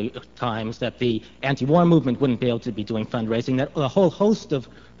fundraising in the New York Times, that the anti-war movement wouldn't be able to be doing fundraising, that a whole host of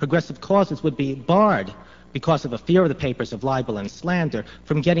progressive causes would be barred because of a fear of the papers of libel and slander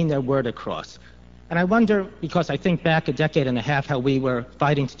from getting their word across. And I wonder, because I think back a decade and a half how we were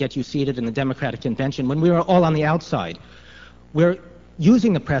fighting to get you seated in the Democratic Convention when we were all on the outside. We're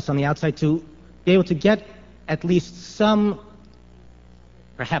using the press on the outside to be able to get at least some,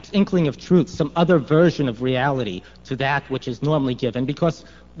 perhaps, inkling of truth, some other version of reality to that which is normally given, because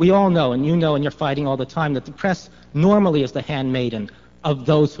we all know, and you know, and you're fighting all the time, that the press normally is the handmaiden of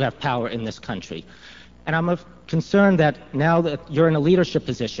those who have power in this country. And I'm concerned that now that you're in a leadership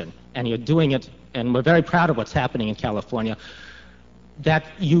position, and you're doing it, and we're very proud of what's happening in California, that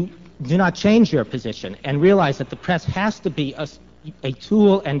you do not change your position and realize that the press has to be a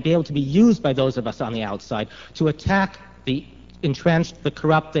tool and be able to be used by those of us on the outside to attack the entrenched, the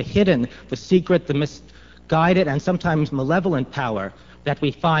corrupt, the hidden, the secret, the misguided, and sometimes malevolent power that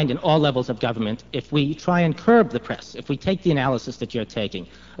we find in all levels of government if we try and curb the press, if we take the analysis that you're taking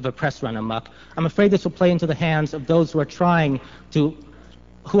of a press run amok. I'm afraid this will play into the hands of those who are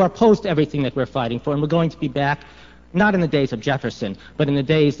who are opposed to everything that we're fighting for, and we're going to be back not in the days of Jefferson, but in the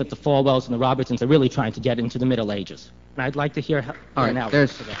days that the Falwells and the Robertsons are really trying to get into the Middle Ages. And I'd like to hear how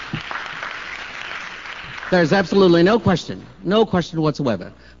analysis of that. There's absolutely no question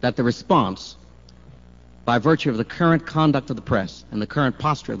whatsoever, that the response, by virtue of the current conduct of the press and the current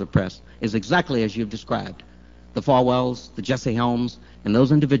posture of the press, is exactly as you've described. The Falwells, the Jesse Helms, and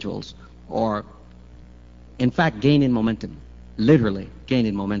those individuals are, in fact, gaining momentum, literally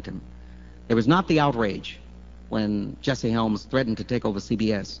gaining momentum. There was not the outrage when Jesse Helms threatened to take over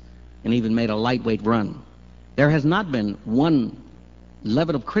CBS and even made a lightweight run. There has not been one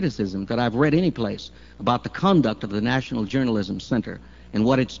level of criticism that I've read any place about the conduct of the National Journalism Center and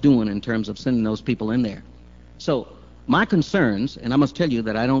what it's doing in terms of sending those people in there. So my concerns, and I must tell you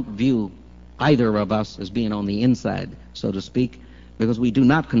that I don't view either of us as being on the inside, so to speak, because we do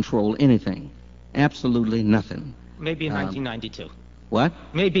not control anything, absolutely nothing. Maybe in 1992. What?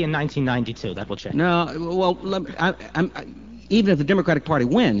 Maybe in 1992 that will change. No, well, even if the Democratic Party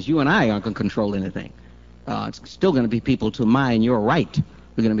wins, you and I aren't going to control anything. It's still going to be people to my and your right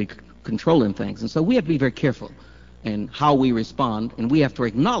who are going to be controlling things. And so we have to be very careful in how we respond, and we have to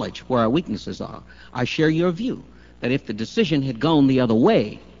acknowledge where our weaknesses are. I share your view that if the decision had gone the other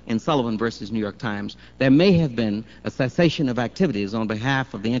way in Sullivan versus New York Times, there may have been a cessation of activities on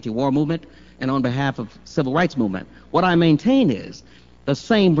behalf of the anti-war movement and on behalf of civil rights movement. What I maintain is the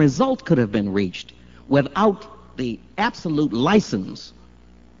same result could have been reached without the absolute license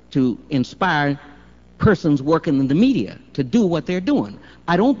to inspire persons working in the media to do what they're doing.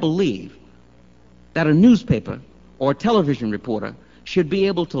 I don't believe that a newspaper or a television reporter should be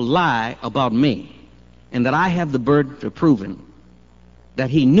able to lie about me and that I have the burden of proving that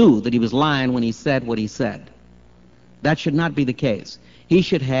he knew that he was lying when he said what he said. That should not be the case. He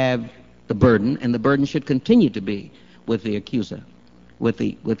should have the burden, and the burden should continue to be with the accuser, with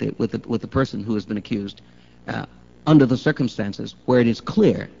the person who has been accused, under the circumstances where it is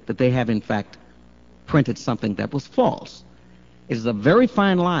clear that they have in fact printed something that was false. It is a very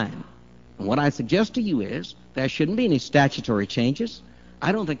fine line. And what I suggest to you is there shouldn't be any statutory changes.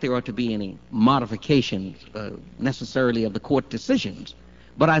 I don't think there ought to be any modifications necessarily of the court decisions.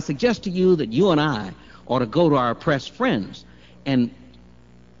 But I suggest to you that you and I ought to go to our oppressed friends and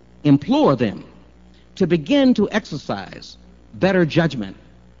implore them to begin to exercise better judgment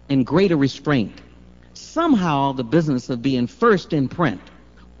and greater restraint. Somehow the business of being first in print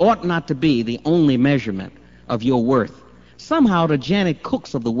ought not to be the only measurement of your worth. Somehow the Janet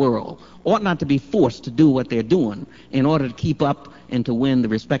Cooks of the world ought not to be forced to do what they're doing in order to keep up and to win the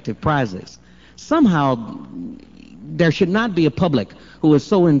respective prizes. Somehow there should not be a public who is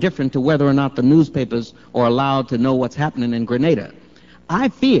so indifferent to whether or not the newspapers are allowed to know what's happening in Grenada. I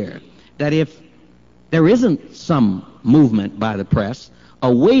fear that if there isn't some movement by the press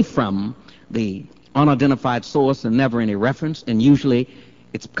away from the unidentified source and never any reference, and usually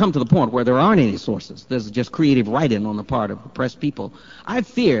it's come to the point where there aren't any sources. There's just creative writing on the part of oppressed people. I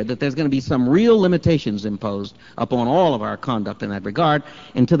fear that there's going to be some real limitations imposed upon all of our conduct in that regard.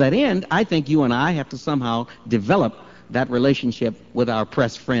 And to that end, I think you and I have to somehow develop that relationship with our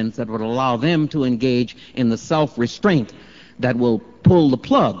press friends that would allow them to engage in the self-restraint that will pull the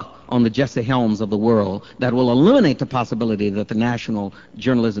plug on the Jesse Helms of the world, that will eliminate the possibility that the National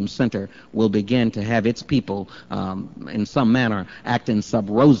Journalism Center will begin to have its people in some manner act in sub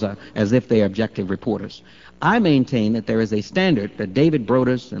rosa as if they are objective reporters. I maintain that there is a standard that David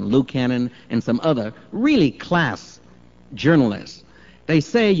Brodus and Lou Cannon and some other really class journalists, they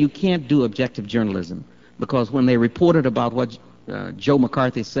say you can't do objective journalism because when they reported about what Joe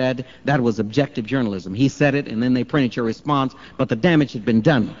McCarthy said, that was objective journalism. He said it and then they printed your response, but the damage had been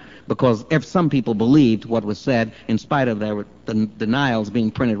done, because if some people believed what was said in spite of the denials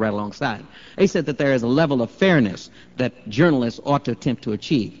being printed right alongside. They said that there is a level of fairness that journalists ought to attempt to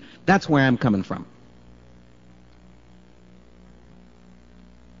achieve. That's where I'm coming from.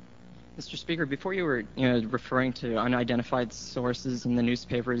 Mr. Speaker, before you were referring to unidentified sources in the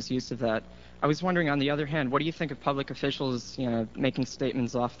newspaper's use of that, I was wondering, on the other hand, what do you think of public officials making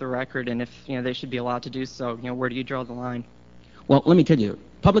statements off the record, and if they should be allowed to do so? Where do you draw the line? Well, let me tell you,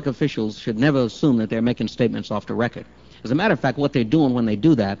 public officials should never assume that they're making statements off the record. As a matter of fact, what they're doing when they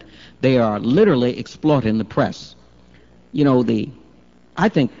do that, they are literally exploiting the press. I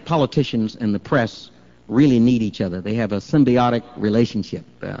think politicians and the press really need each other. They have a symbiotic relationship.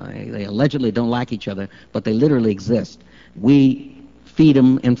 They allegedly don't like each other, but they literally exist. We feed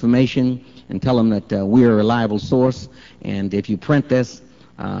them information and tell them that we're a reliable source, and if you print this,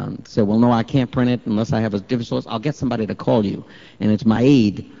 say, well, no, I can't print it unless I have a different source. I'll get somebody to call you. And it's my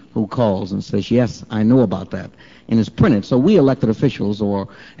aide who calls and says, yes, I know about that. And it's printed. So we elected officials are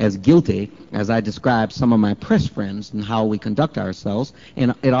as guilty as I described some of my press friends and how we conduct ourselves.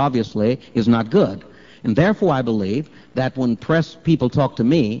 And it obviously is not good. And therefore, I believe that when press people talk to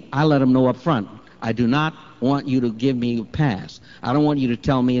me, I let them know up front, I do not want you to give me a pass. I don't want you to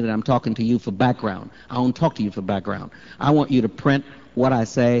tell me that I'm talking to you for background. I don't talk to you for background. I want you to print what I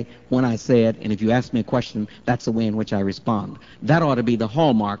say, when I say it, and if you ask me a question, that's the way in which I respond. That ought to be the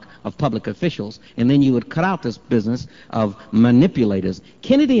hallmark of public officials, and then you would cut out this business of manipulators.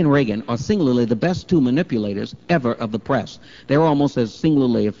 Kennedy and Reagan are singularly the best two manipulators ever of the press. They're almost as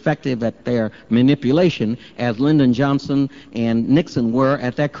singularly effective at their manipulation as Lyndon Johnson and Nixon were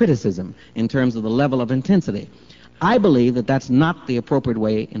at their criticism in terms of the level of intensity. I believe that that's not the appropriate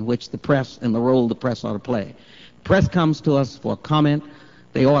way in which the press and the role the press ought to play. Press comes to us for comment.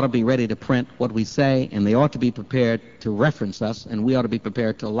 They ought to be ready to print what we say, and they ought to be prepared to reference us, and we ought to be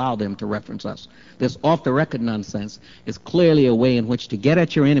prepared to allow them to reference us. This off-the-record nonsense is clearly a way in which to get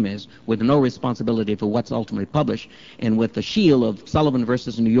at your enemies with no responsibility for what's ultimately published. And with the shield of Sullivan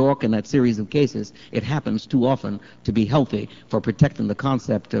versus New York and that series of cases, it happens too often to be healthy for protecting the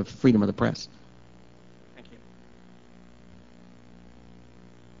concept of freedom of the press.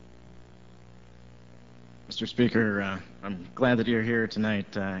 Mr. Speaker, I'm glad that you're here tonight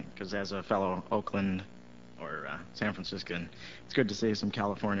because as a fellow Oakland or San Franciscan, it's good to see some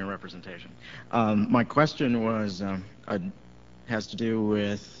California representation. My question has to do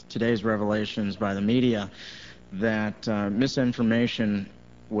with today's revelations by the media that misinformation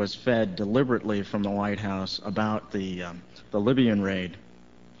was fed deliberately from the White House about the Libyan raid.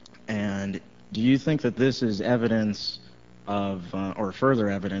 And do you think that this is evidence of, or further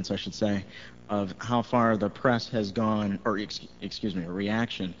evidence, I should say, of how far the press has gone, or excuse me, a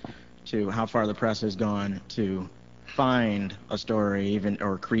reaction to how far the press has gone to find a story, even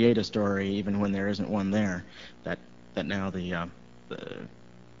or create a story, even when there isn't one there. That now the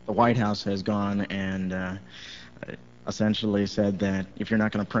White House has gone and essentially said that if you're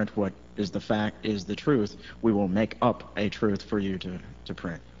not going to print what is the fact, is the truth, we will make up a truth for you to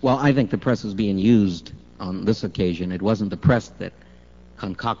print. Well, I think the press is being used on this occasion. It wasn't the press that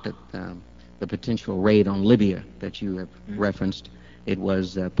concocted the potential raid on Libya that you have referenced. It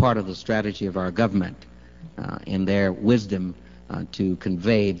was part of the strategy of our government in their wisdom to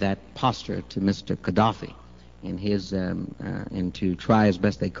convey that posture to Mr. Gaddafi in his and to try as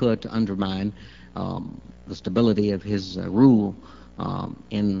best they could to undermine the stability of his rule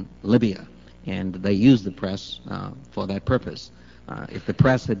in Libya. And they used the press for that purpose. If the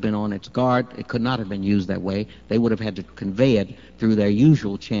press had been on its guard, it could not have been used that way. They would have had to convey it through their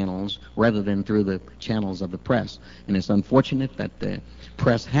usual channels rather than through the channels of the press. And it's unfortunate that the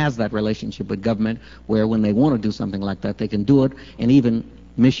press has that relationship with government where when they want to do something like that, they can do it and even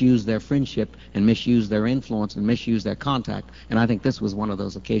misuse their friendship and misuse their influence and misuse their contact. And I think this was one of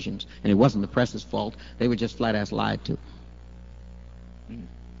those occasions. And it wasn't the press's fault. They were just flat-ass lied to.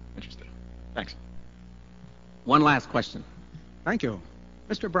 Interesting. Thanks. One last question. Thank you.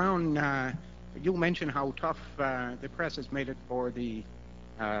 Mr. Brown, you mentioned how tough the press has made it for the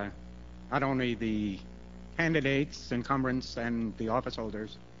not only the candidates, incumbents, and the office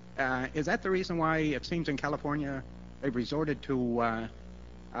holders. Is that the reason why it seems in California they've resorted to,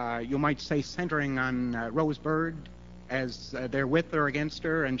 you might say, centering on Rose Bird as they're with or against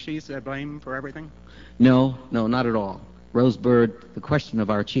her and she's to blame for everything? No, not at all. Rose Bird, the question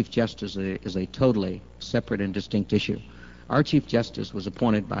of our Chief Justice is a totally separate and distinct issue. Our Chief Justice was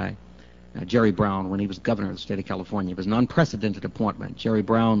appointed by Jerry Brown when he was governor of the state of California. It was an unprecedented appointment. Jerry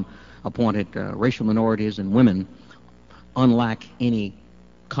Brown appointed racial minorities and women unlike any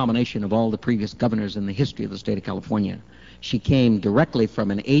combination of all the previous governors in the history of the state of California. She came directly from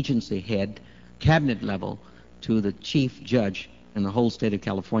an agency head, cabinet level, to the chief judge in the whole state of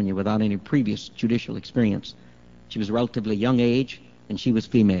California without any previous judicial experience. She was a relatively young age, and she was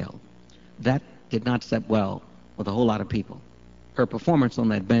female. That did not set well with a whole lot of people. Her performance on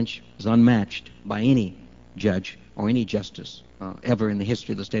that bench is unmatched by any judge or any justice ever in the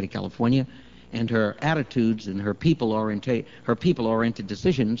history of the state of California, and her attitudes and her people-oriented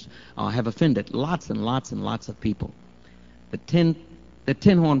decisions have offended lots and lots and lots of people. The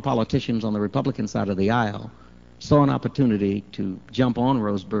tin-horn politicians on the Republican side of the aisle saw an opportunity to jump on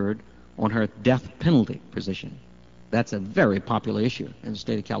Rose Bird on her death penalty position. That's a very popular issue in the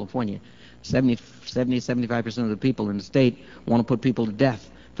state of California. 75% of the people in the state want to put people to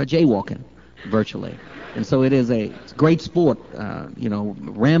death for jaywalking, virtually. And so it's great sport.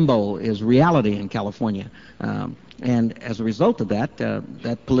 Rambo is reality in California. And as a result of that,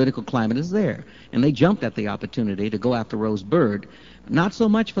 that political climate is there. And they jumped at the opportunity to go after Rose Bird, not so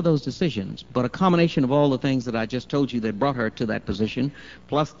much for those decisions, but a combination of all the things that I just told you that brought her to that position,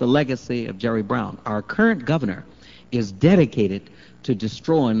 plus the legacy of Jerry Brown. Our current governor is dedicated to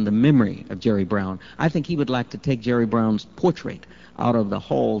destroying the memory of Jerry Brown. I think he would like to take Jerry Brown's portrait out of the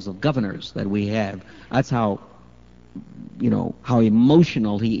halls of governors that we have. That's how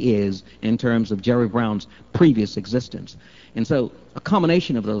emotional he is in terms of Jerry Brown's previous existence. And so a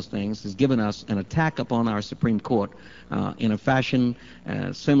combination of those things has given us an attack upon our Supreme Court in a fashion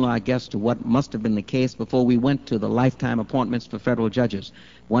similar, I guess, to what must have been the case before we went to the lifetime appointments for federal judges.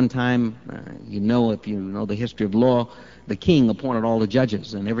 One time, if you know the history of law, the king appointed all the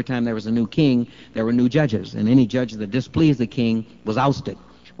judges, and every time there was a new king, there were new judges, and any judge that displeased the king was ousted.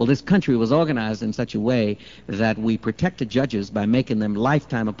 Well, this country was organized in such a way that we protected judges by making them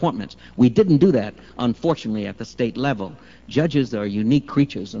lifetime appointments. We didn't do that, unfortunately, at the state level. Judges are unique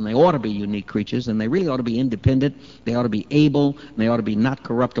creatures, and they ought to be unique creatures, and they really ought to be independent. They ought to be able, and they ought to be not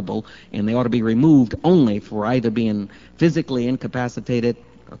corruptible, and they ought to be removed only for either being physically incapacitated,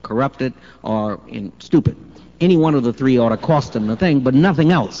 or corrupted, or stupid. Any one of the three ought to cost them the thing, but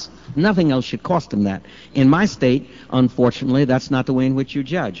nothing else. Nothing else should cost them that. In my state, unfortunately, that's not the way in which you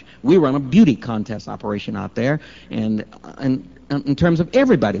judge. We run a beauty contest operation out there, and in terms of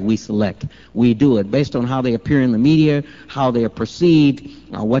everybody we select, we do it based on how they appear in the media, how they are perceived,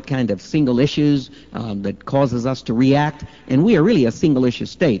 what kind of single issues that causes us to react. And we are really a single issue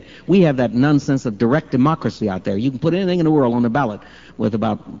state. We have that nonsense of direct democracy out there. You can put anything in the world on the ballot with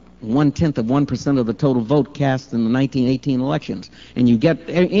about 0.1% of the total vote cast in the 1918 elections, and you get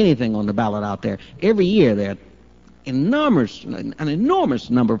anything on the ballot out there. Every year there are an enormous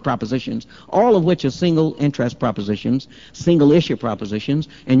number of propositions, all of which are single interest propositions, single issue propositions,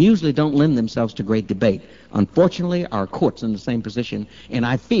 and usually don't lend themselves to great debate. Unfortunately, our court's in the same position, and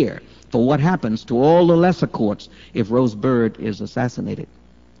I fear for what happens to all the lesser courts if Rose Bird is assassinated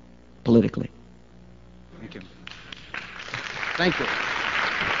politically. Thank you. Thank you.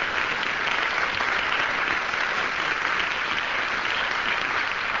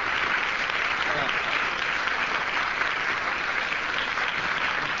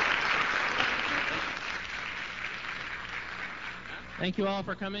 Thank you all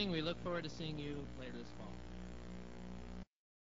for coming. We look forward to seeing you later this fall.